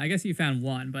million. I guess you found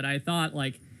one, but I thought,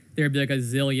 like, there would be, like, a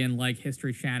zillion, like,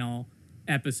 History Channel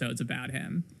episodes about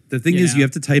him. The thing is, you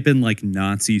have to type in like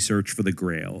Nazi search for the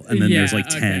Grail, and then there's like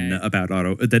 10 about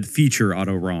Otto that feature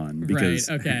Otto Rahn, because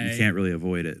you can't really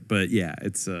avoid it. But yeah,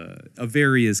 it's a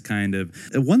various kind of.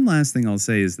 One last thing I'll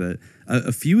say is that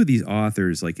a few of these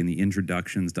authors, like in the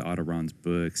introductions to Otto Rahn's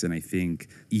books, and I think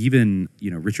even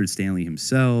Richard Stanley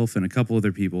himself and a couple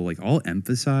other people, like all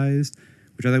emphasized,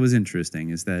 which I thought was interesting,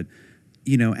 is that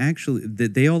actually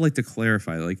that they all like to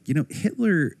clarify, like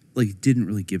Hitler like didn't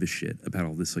really give a shit about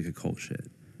all this like occult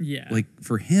shit. Yeah. Like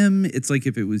for him, it's like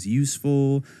if it was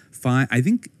useful, fine. I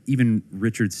think even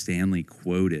Richard Stanley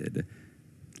quoted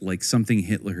like something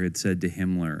Hitler had said to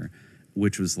Himmler,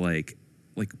 which was like,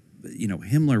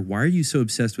 Himmler, why are you so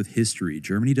obsessed with history?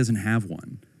 Germany doesn't have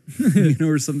one.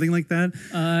 Or something like that.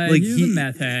 Like he was a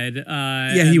meth head.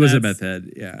 He was a meth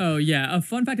head. Yeah. Oh, yeah. A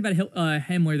fun fact about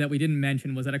Himmler that we didn't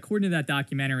mention was that according to that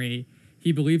documentary,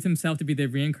 he believed himself to be the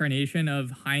reincarnation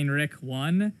of Heinrich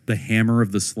I. The Hammer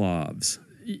of the Slavs.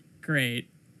 Great.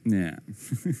 Yeah.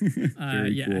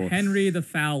 Cool. Henry the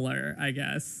Fowler, I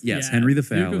guess. Yes, Henry the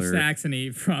Fowler. Duke of Saxony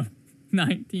from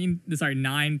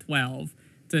 912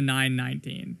 to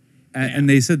 919. And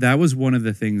they said that was one of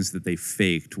the things that they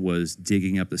faked, was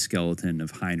digging up the skeleton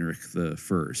of Heinrich the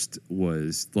First.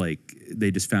 Was like they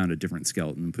just found a different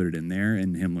skeleton and put it in there,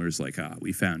 and Himmler's like,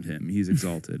 we found him. He's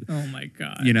exalted. Oh my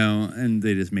God. And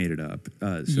they just made it up.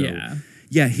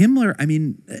 Yeah, Himmler. I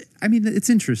mean, it's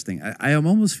interesting. I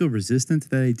almost feel resistant to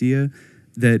that idea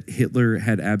that Hitler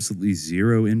had absolutely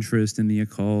zero interest in the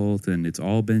occult, and it's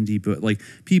all been deep. But like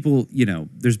people,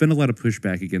 there's been a lot of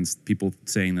pushback against people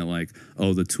saying that like,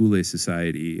 oh, the Thule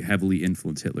Society heavily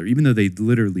influenced Hitler, even though they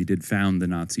literally did found the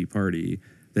Nazi Party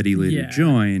that he later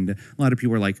joined. A lot of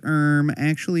people were like,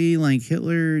 actually, like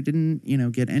Hitler didn't,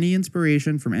 get any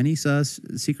inspiration from any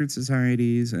secret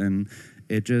societies, and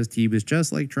He was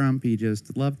just like Trump. He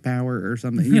just loved power or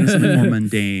something, something more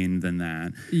mundane than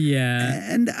that. Yeah.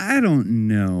 And I don't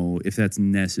know if that's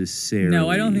necessarily. No,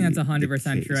 I don't think that's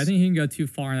 100% true. I think he can go too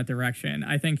far in that direction.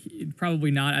 I think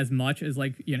probably not as much as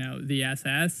the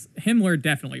SS. Himmler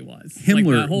definitely was.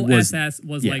 Himmler the whole was, SS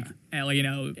was not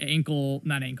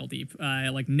ankle deep,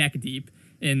 like neck deep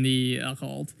in the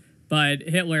occult. But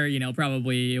Hitler,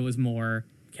 probably it was more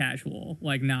casual,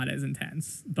 like not as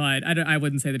intense. But I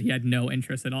wouldn't say that he had no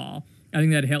interest at all. I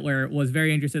think that Hitler was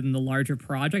very interested in the larger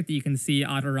project that you can see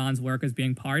Otto Rahn's work as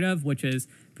being part of, which is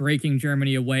breaking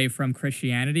Germany away from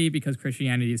Christianity because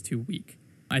Christianity is too weak.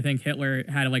 I think Hitler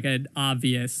had an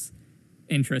obvious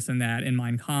interest in that in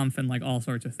Mein Kampf and all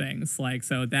sorts of things.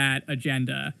 So that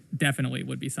agenda definitely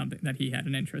would be something that he had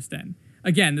an interest in.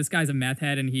 Again, this guy's a meth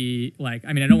head, and I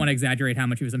don't want to exaggerate how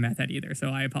much he was a meth head either, so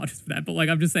I apologize for that. But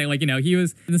I'm just saying, he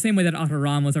was in the same way that Otto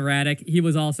Rahn was erratic. He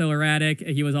was also erratic.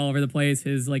 He was all over the place.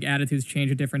 His attitudes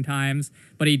changed at different times,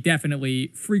 but he definitely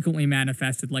frequently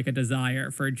manifested a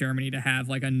desire for Germany to have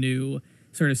a new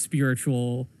sort of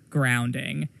spiritual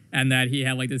grounding, and that he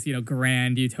had this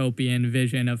grand utopian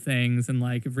vision of things, and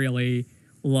really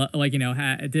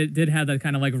did have that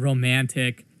kind of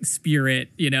romantic spirit,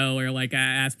 or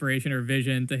aspiration or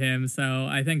vision to him. So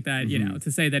I think that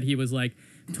to say that he was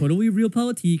totally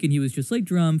realpolitik and he was just like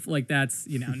Trump, that's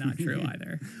not true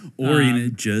either. Or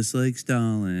just like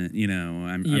Stalin.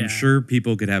 I'm sure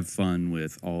people could have fun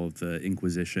with all of the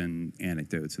Inquisition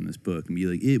anecdotes in this book and be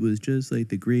like, it was just like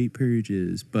the Great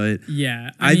Purges. But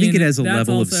I think it has a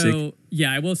level of sick.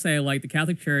 Yeah, I will say the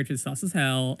Catholic Church is sus as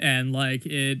hell, and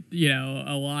it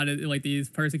a lot of these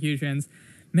persecutions,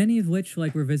 many of which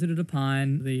were visited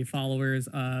upon the followers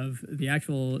of the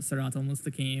actual Sirat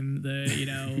al-Mustaqim,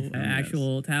 the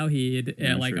actual Tawheed,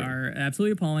 are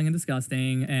absolutely appalling and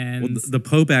disgusting. And the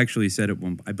Pope actually said at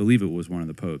one, I believe it was one of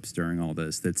the popes during all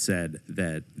this, that said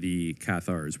that the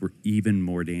Cathars were even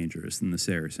more dangerous than the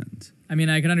Saracens. I mean,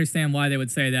 I can understand why they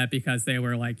would say that, because they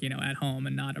were at home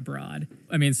and not abroad.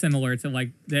 I mean, similar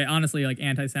to honestly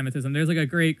anti-Semitism. There's a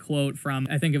great quote from,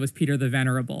 I think it was Peter the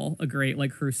Venerable, a great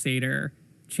crusader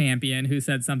champion, who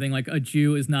said something like, a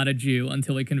Jew is not a Jew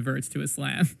until he converts to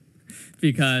Islam.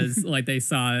 Because they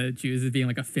saw Jews as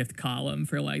being a fifth column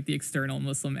for the external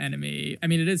Muslim enemy. I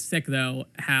mean, it is sick though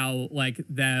how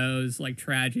those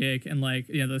tragic and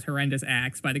those horrendous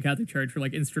acts by the Catholic Church were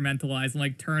instrumentalized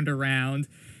and turned around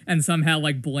and somehow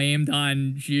blamed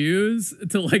on Jews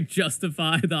to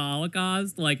justify the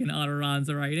Holocaust, in Otto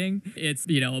Rahn's writing. It's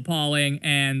appalling,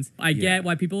 and I get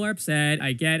why people are upset.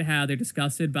 I get how they're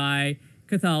disgusted by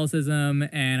Catholicism,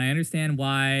 and I understand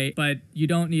why, but you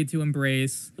don't need to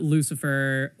embrace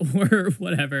Lucifer or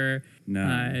whatever.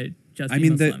 No. Just I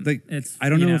mean, Muslim. It's I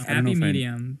don't know if happy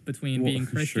medium between being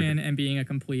Christian sure. and being a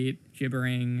complete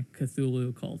gibbering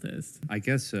Cthulhu cultist. I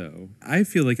guess so. I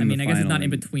feel like I guess it's not in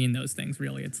between those things,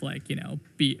 really. It's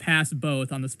be past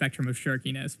both on the spectrum of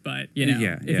shirkiness, but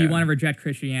if you want to reject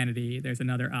Christianity, there's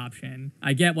another option.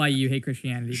 I get why you hate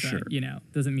Christianity,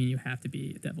 but doesn't mean you have to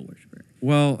be a devil worshiper.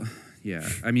 Well, yeah.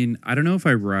 I mean, I don't know if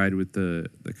I ride with the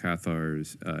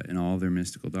Cathars in all their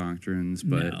mystical doctrines,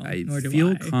 but I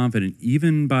feel confident,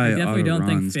 even by Otto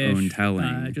Rahn's own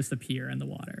telling. Just appear in the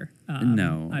water.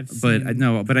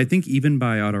 But I think even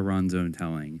by Otto Rahn's own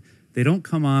telling, they don't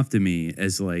come off to me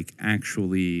as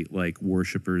actually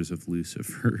worshippers of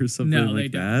Lucifer or something no, like they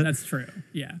don't. that. That's true.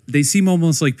 Yeah. They seem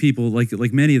almost like people like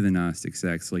many of the Gnostic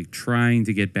sects, trying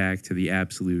to get back to the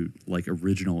absolute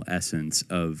original essence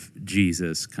of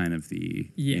Jesus, kind of the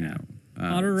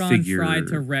Otto Rahn tried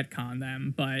to retcon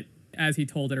them, but as he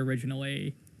told it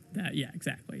originally, that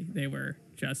exactly, they were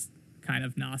just kind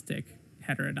of Gnostic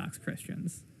heterodox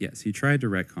Christians. Yes, he tried to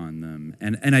retcon them.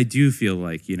 And I do feel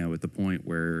at the point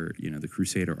where, the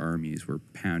Crusader armies were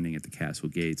pounding at the castle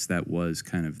gates, that was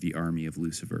kind of the army of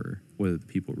Lucifer, whether the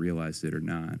people realized it or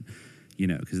not.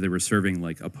 Because they were serving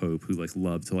a pope who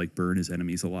loved to burn his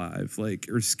enemies alive,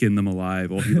 or skin them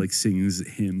alive while he sings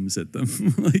hymns at them,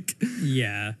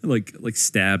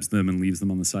 stabs them and leaves them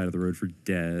on the side of the road for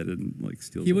dead and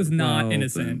steals. He was not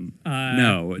innocent.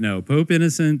 No, Pope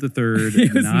Innocent III, he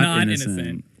was not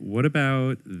innocent. What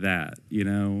about that?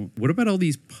 What about all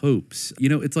these popes?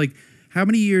 It's how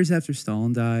many years after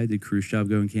Stalin died did Khrushchev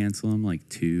go and cancel him?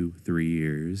 2-3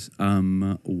 years.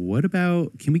 What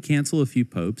about, can we cancel a few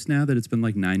popes now that it's been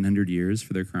 900 years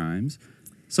for their crimes?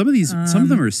 Some of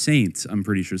them are saints, I'm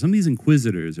pretty sure. Some of these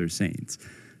inquisitors are saints.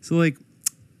 So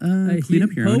clean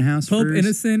up your own house Pope first.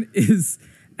 Innocent is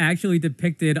actually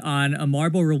depicted on a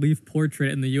marble relief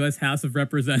portrait in the U.S. House of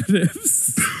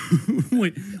Representatives.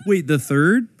 Wait, the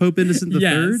third? Pope Innocent the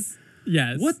third?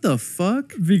 Yes. What the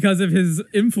fuck? Because of his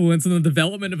influence in the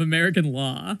development of American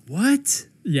law. What?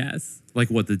 Yes. Like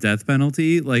what, the death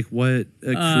penalty? Like what,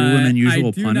 a cruel and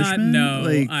unusual punishment? I do not know.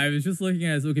 Like, I was just looking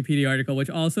at his Wikipedia article, which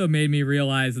also made me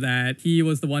realize that he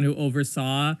was the one who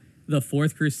oversaw the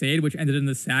Fourth Crusade, which ended in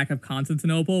the sack of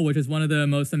Constantinople, which is one of the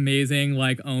most amazing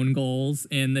own goals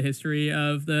in the history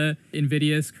of the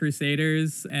invidious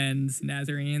Crusaders and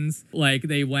Nazarenes. Like,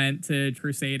 they went to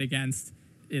crusade against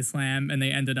Islam and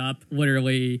they ended up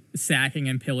literally sacking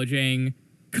and pillaging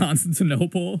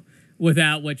Constantinople,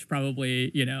 without which probably,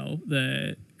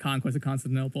 the conquest of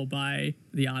Constantinople by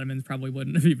the Ottomans probably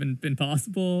wouldn't have even been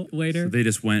possible later. So they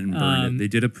just went and burned it. They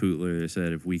did a Putler. They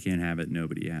said, if we can't have it,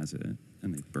 nobody has it.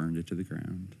 And they burned it to the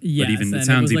ground. Yes, but and it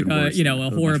sounds it was even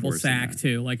worse. a horrible sack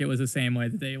too. Like, it was the same way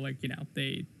that they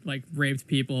they raped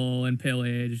people and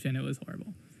pillaged, and it was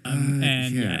horrible.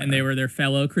 And they were their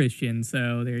fellow Christians,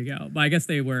 so there you go. But I guess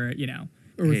they were,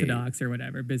 Orthodox or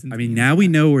whatever, Byzantine. I mean, now we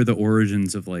know where the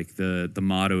origins of the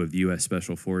motto of the U.S.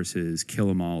 Special Forces, kill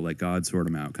them all, let God sort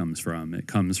them out, comes from. It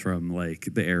comes from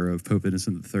the era of Pope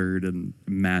Innocent III and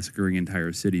massacring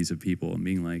entire cities of people and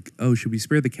being like, oh, should we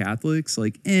spare the Catholics?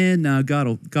 No,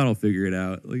 God'll figure it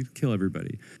out. Kill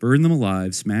everybody, burn them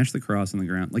alive, smash the cross on the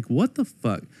ground. What the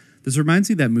fuck? This reminds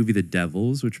me of that movie The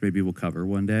Devils, which maybe we'll cover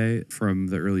one day, from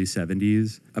the early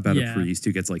 70s, about a priest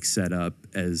who gets set up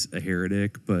as a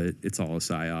heretic, but it's all a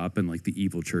psyop, and the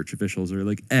evil church officials are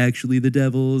actually the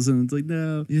devils, and it's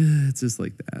no, yeah, it's just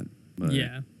like that. But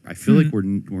I feel like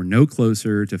we're no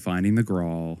closer to finding the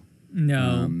Graal.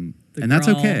 No, and that's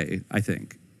okay, I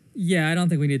think. Yeah, I don't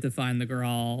think we need to find the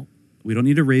Graal. We don't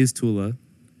need to raise Tula.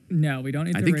 No, we don't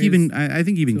need to raise I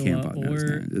think even Campbell knows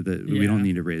that we don't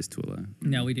need to raise Tula.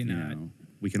 No, we do not.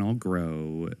 We can all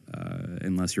grow,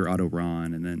 unless you're Otto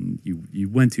Rahn, and then you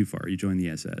went too far. You joined the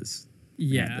SS.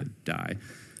 Yeah. You had to die,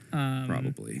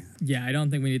 probably. Yeah, I don't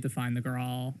think we need to find the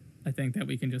Graal. I think that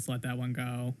we can just let that one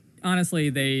go. Honestly,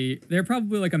 there are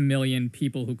probably 1 million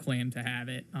people who claim to have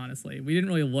it, honestly. We didn't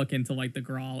really look into, the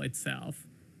Graal itself.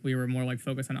 We were more,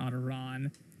 focused on Otto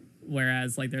Rahn.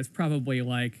 Whereas, there's probably,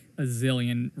 a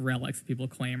zillion relics people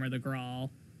claim are the Graal.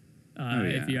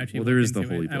 If you actually there is the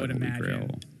Holy Blood, I would imagine.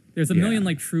 Grail. There's a million,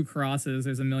 true crosses.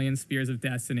 There's a million spears of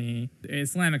destiny.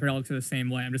 Islamic relics are the same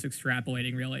way. I'm just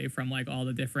extrapolating, really, from, all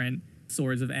the different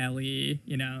swords of Ali,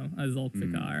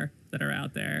 Zulfikar that are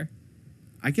out there.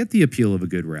 I get the appeal of a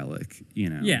good relic,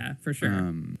 Yeah, for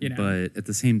sure. But at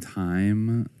the same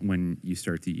time, when you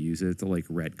start to use it to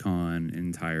retcon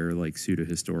entire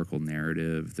pseudo-historical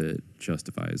narrative that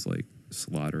justifies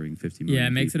slaughtering 50 million it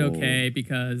makes people. it okay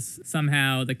because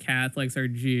somehow the Catholics are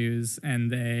Jews and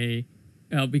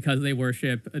because they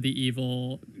worship the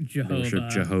evil Jehovah. They worship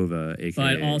Jehovah,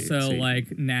 aka but also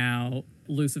Satan. Now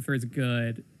Lucifer's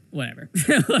good. Whatever.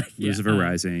 Lucifer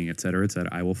Rising, etc., etc.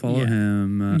 I will follow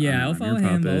him. I'll follow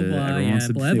him.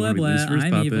 Blah, blah, blah, blah.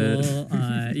 I'm evil.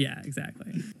 Yeah,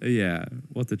 exactly. Yeah,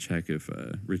 we'll have to check if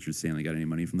Richard Stanley got any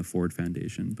money from the Ford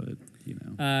Foundation,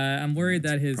 but I'm worried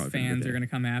that his fans are going to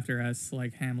come after us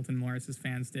like Hamilton Morris's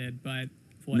fans did, but.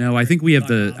 No, I think we have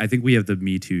the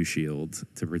Me Too shield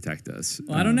to protect us.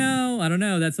 Well, I don't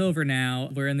know. That's over now.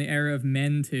 We're in the era of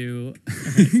Men Too,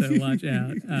 so watch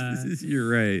out. You're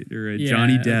right. Yeah,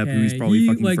 Johnny Depp, who he's probably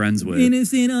fucking friends with.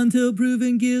 Innocent until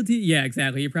proven guilty. Yeah,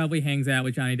 exactly. He probably hangs out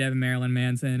with Johnny Depp and Marilyn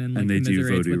Manson and they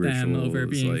commiserates do with them rituals, over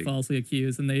being falsely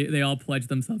accused, and they all pledge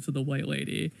themselves to the White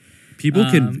Lady. People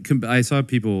I saw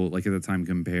people at the time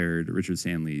compared Richard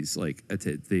Stanley's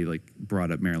they brought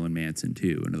up Marilyn Manson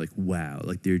too, and they're like, wow,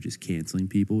 they're just canceling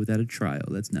people without a trial.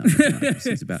 That's not what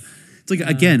democracy's about. It's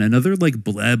again another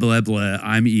blah blah blah.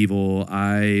 I'm evil.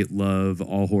 I love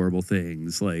all horrible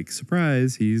things.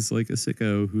 Surprise, he's a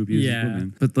sicko who abuses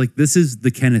women. But this is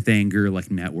the Kenneth Anger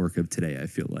network of today. I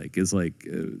feel is I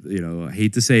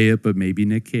hate to say it, but maybe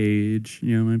Nick Cage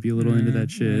might be a little into that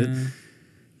shit.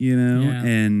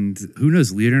 And who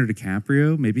knows, Leonardo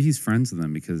DiCaprio, maybe he's friends with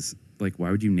them because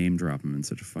why would you name drop him in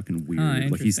such a fucking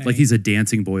weird he's a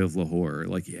dancing boy of Lahore.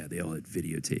 They all had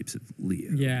videotapes of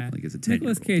Leo. Yeah. As a 10-year-old.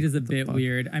 Nicolas Cage is a bit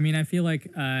weird. I mean, I feel like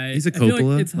he's a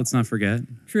Coppola, let's not forget.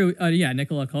 True.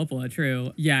 Nicola Coppola,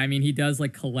 true. Yeah, I mean he does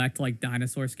collect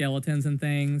dinosaur skeletons and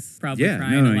things. Probably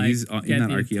trying to he's get in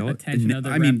that the attention of the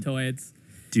reptoids.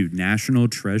 Dude, National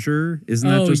Treasure, isn't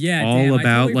that just all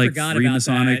about totally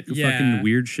Freemasonic about fucking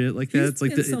weird shit like that? It's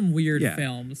in some weird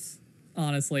films.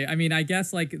 honestly. I mean, I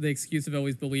guess like the excuse I've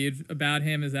always believed about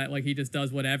him is that like he just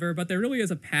does whatever, but there really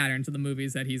is a pattern to the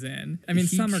movies that he's in. I mean,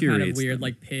 some are kind of weird,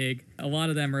 like Pig. A lot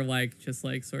of them are like just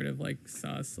like sort of like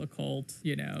sus, occult,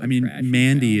 you know. I mean,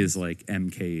 Mandy is like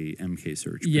MK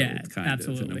search build, kind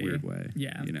absolutely. of in a weird way.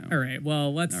 Yeah. You know. All right.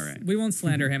 Well, we won't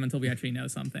slander him until we actually know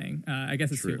something. I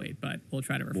guess it's too late, but we'll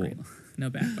try to refrain. No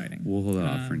backbiting. We'll hold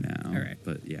off for now. All right.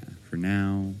 But yeah, for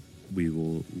now, we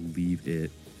will leave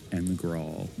it and the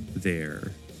Grawl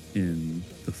there in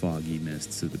the foggy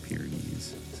mists of the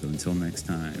Pyrenees. So until next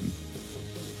time,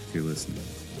 if you're listening,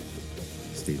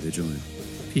 stay vigilant.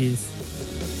 Peace.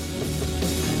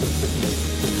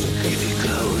 If you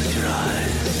close your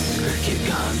eyes, you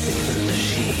can't see the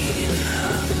machine.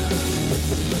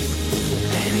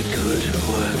 Any good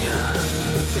worker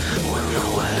will know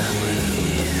what I mean.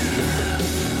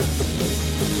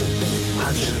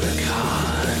 Punching the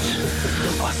card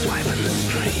or swiping the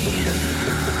screen.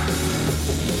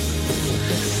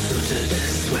 Sooted,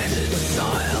 sweated,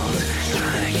 soiled,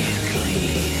 trying to get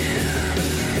clean.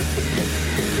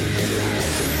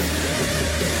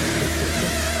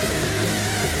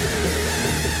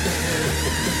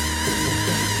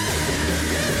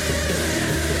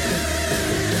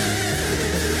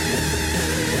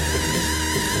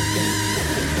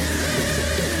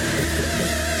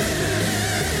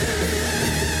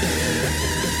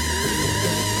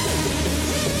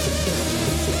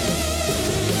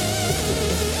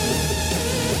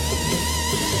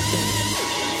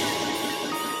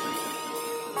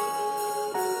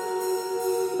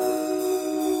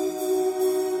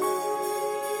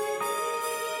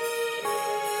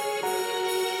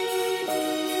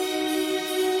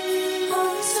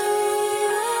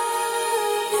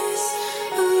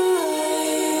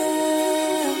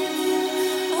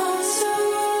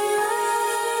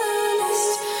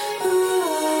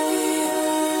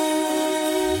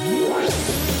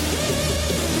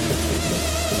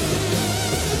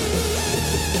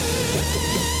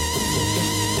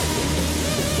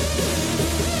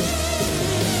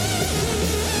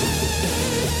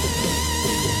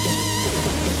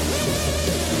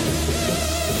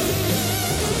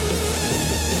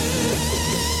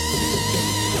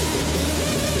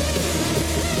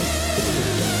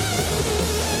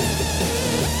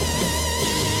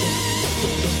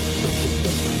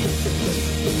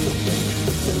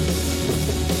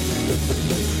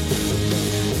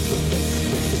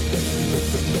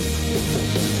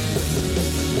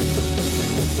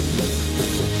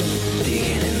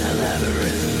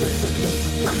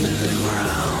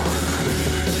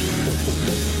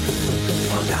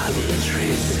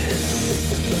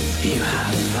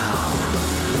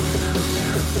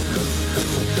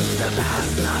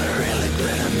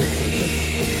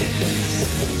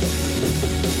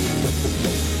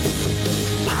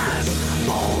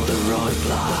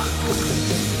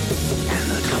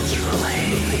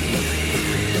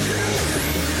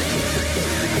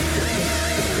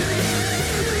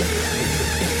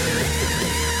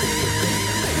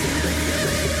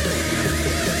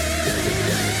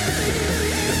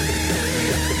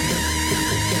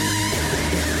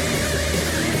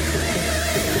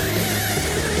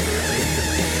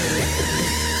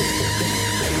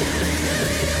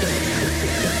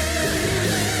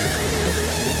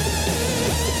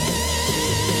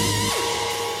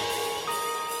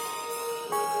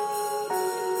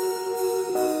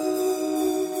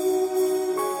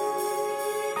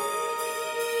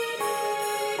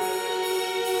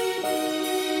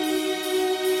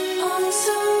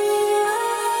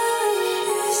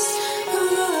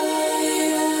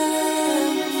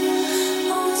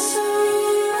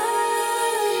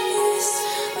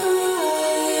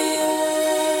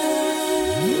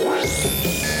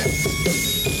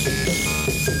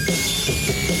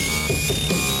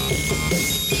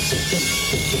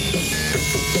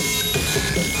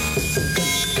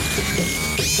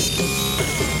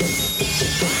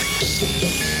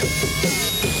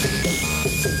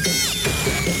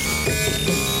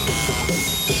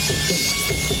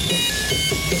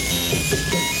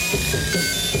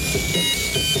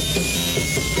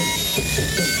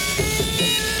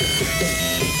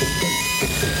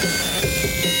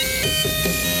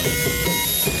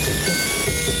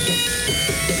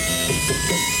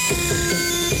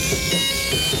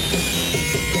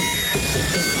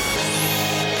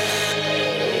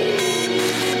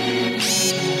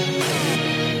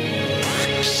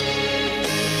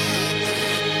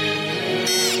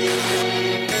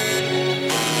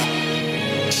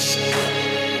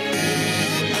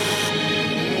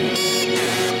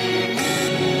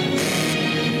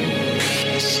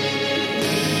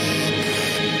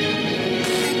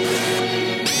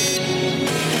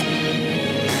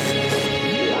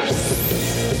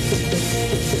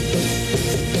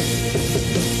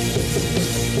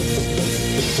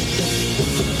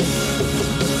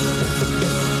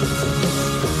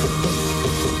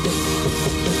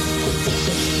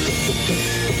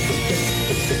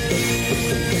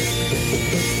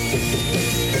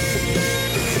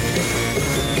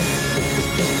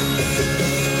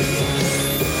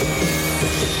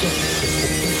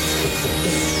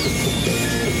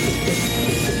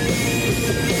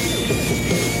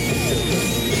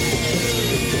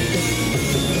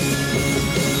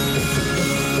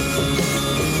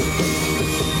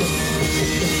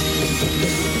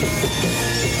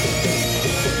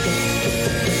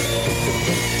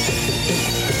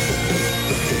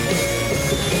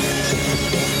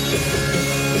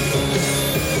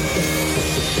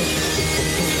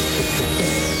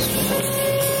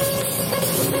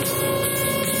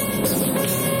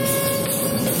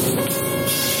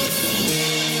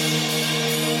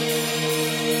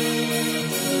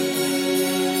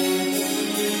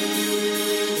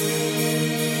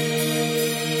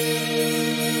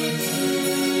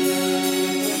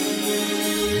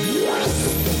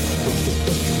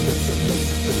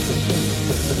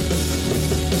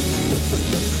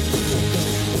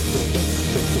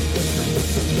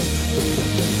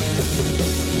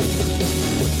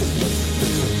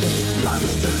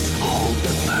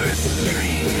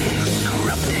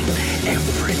 something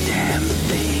every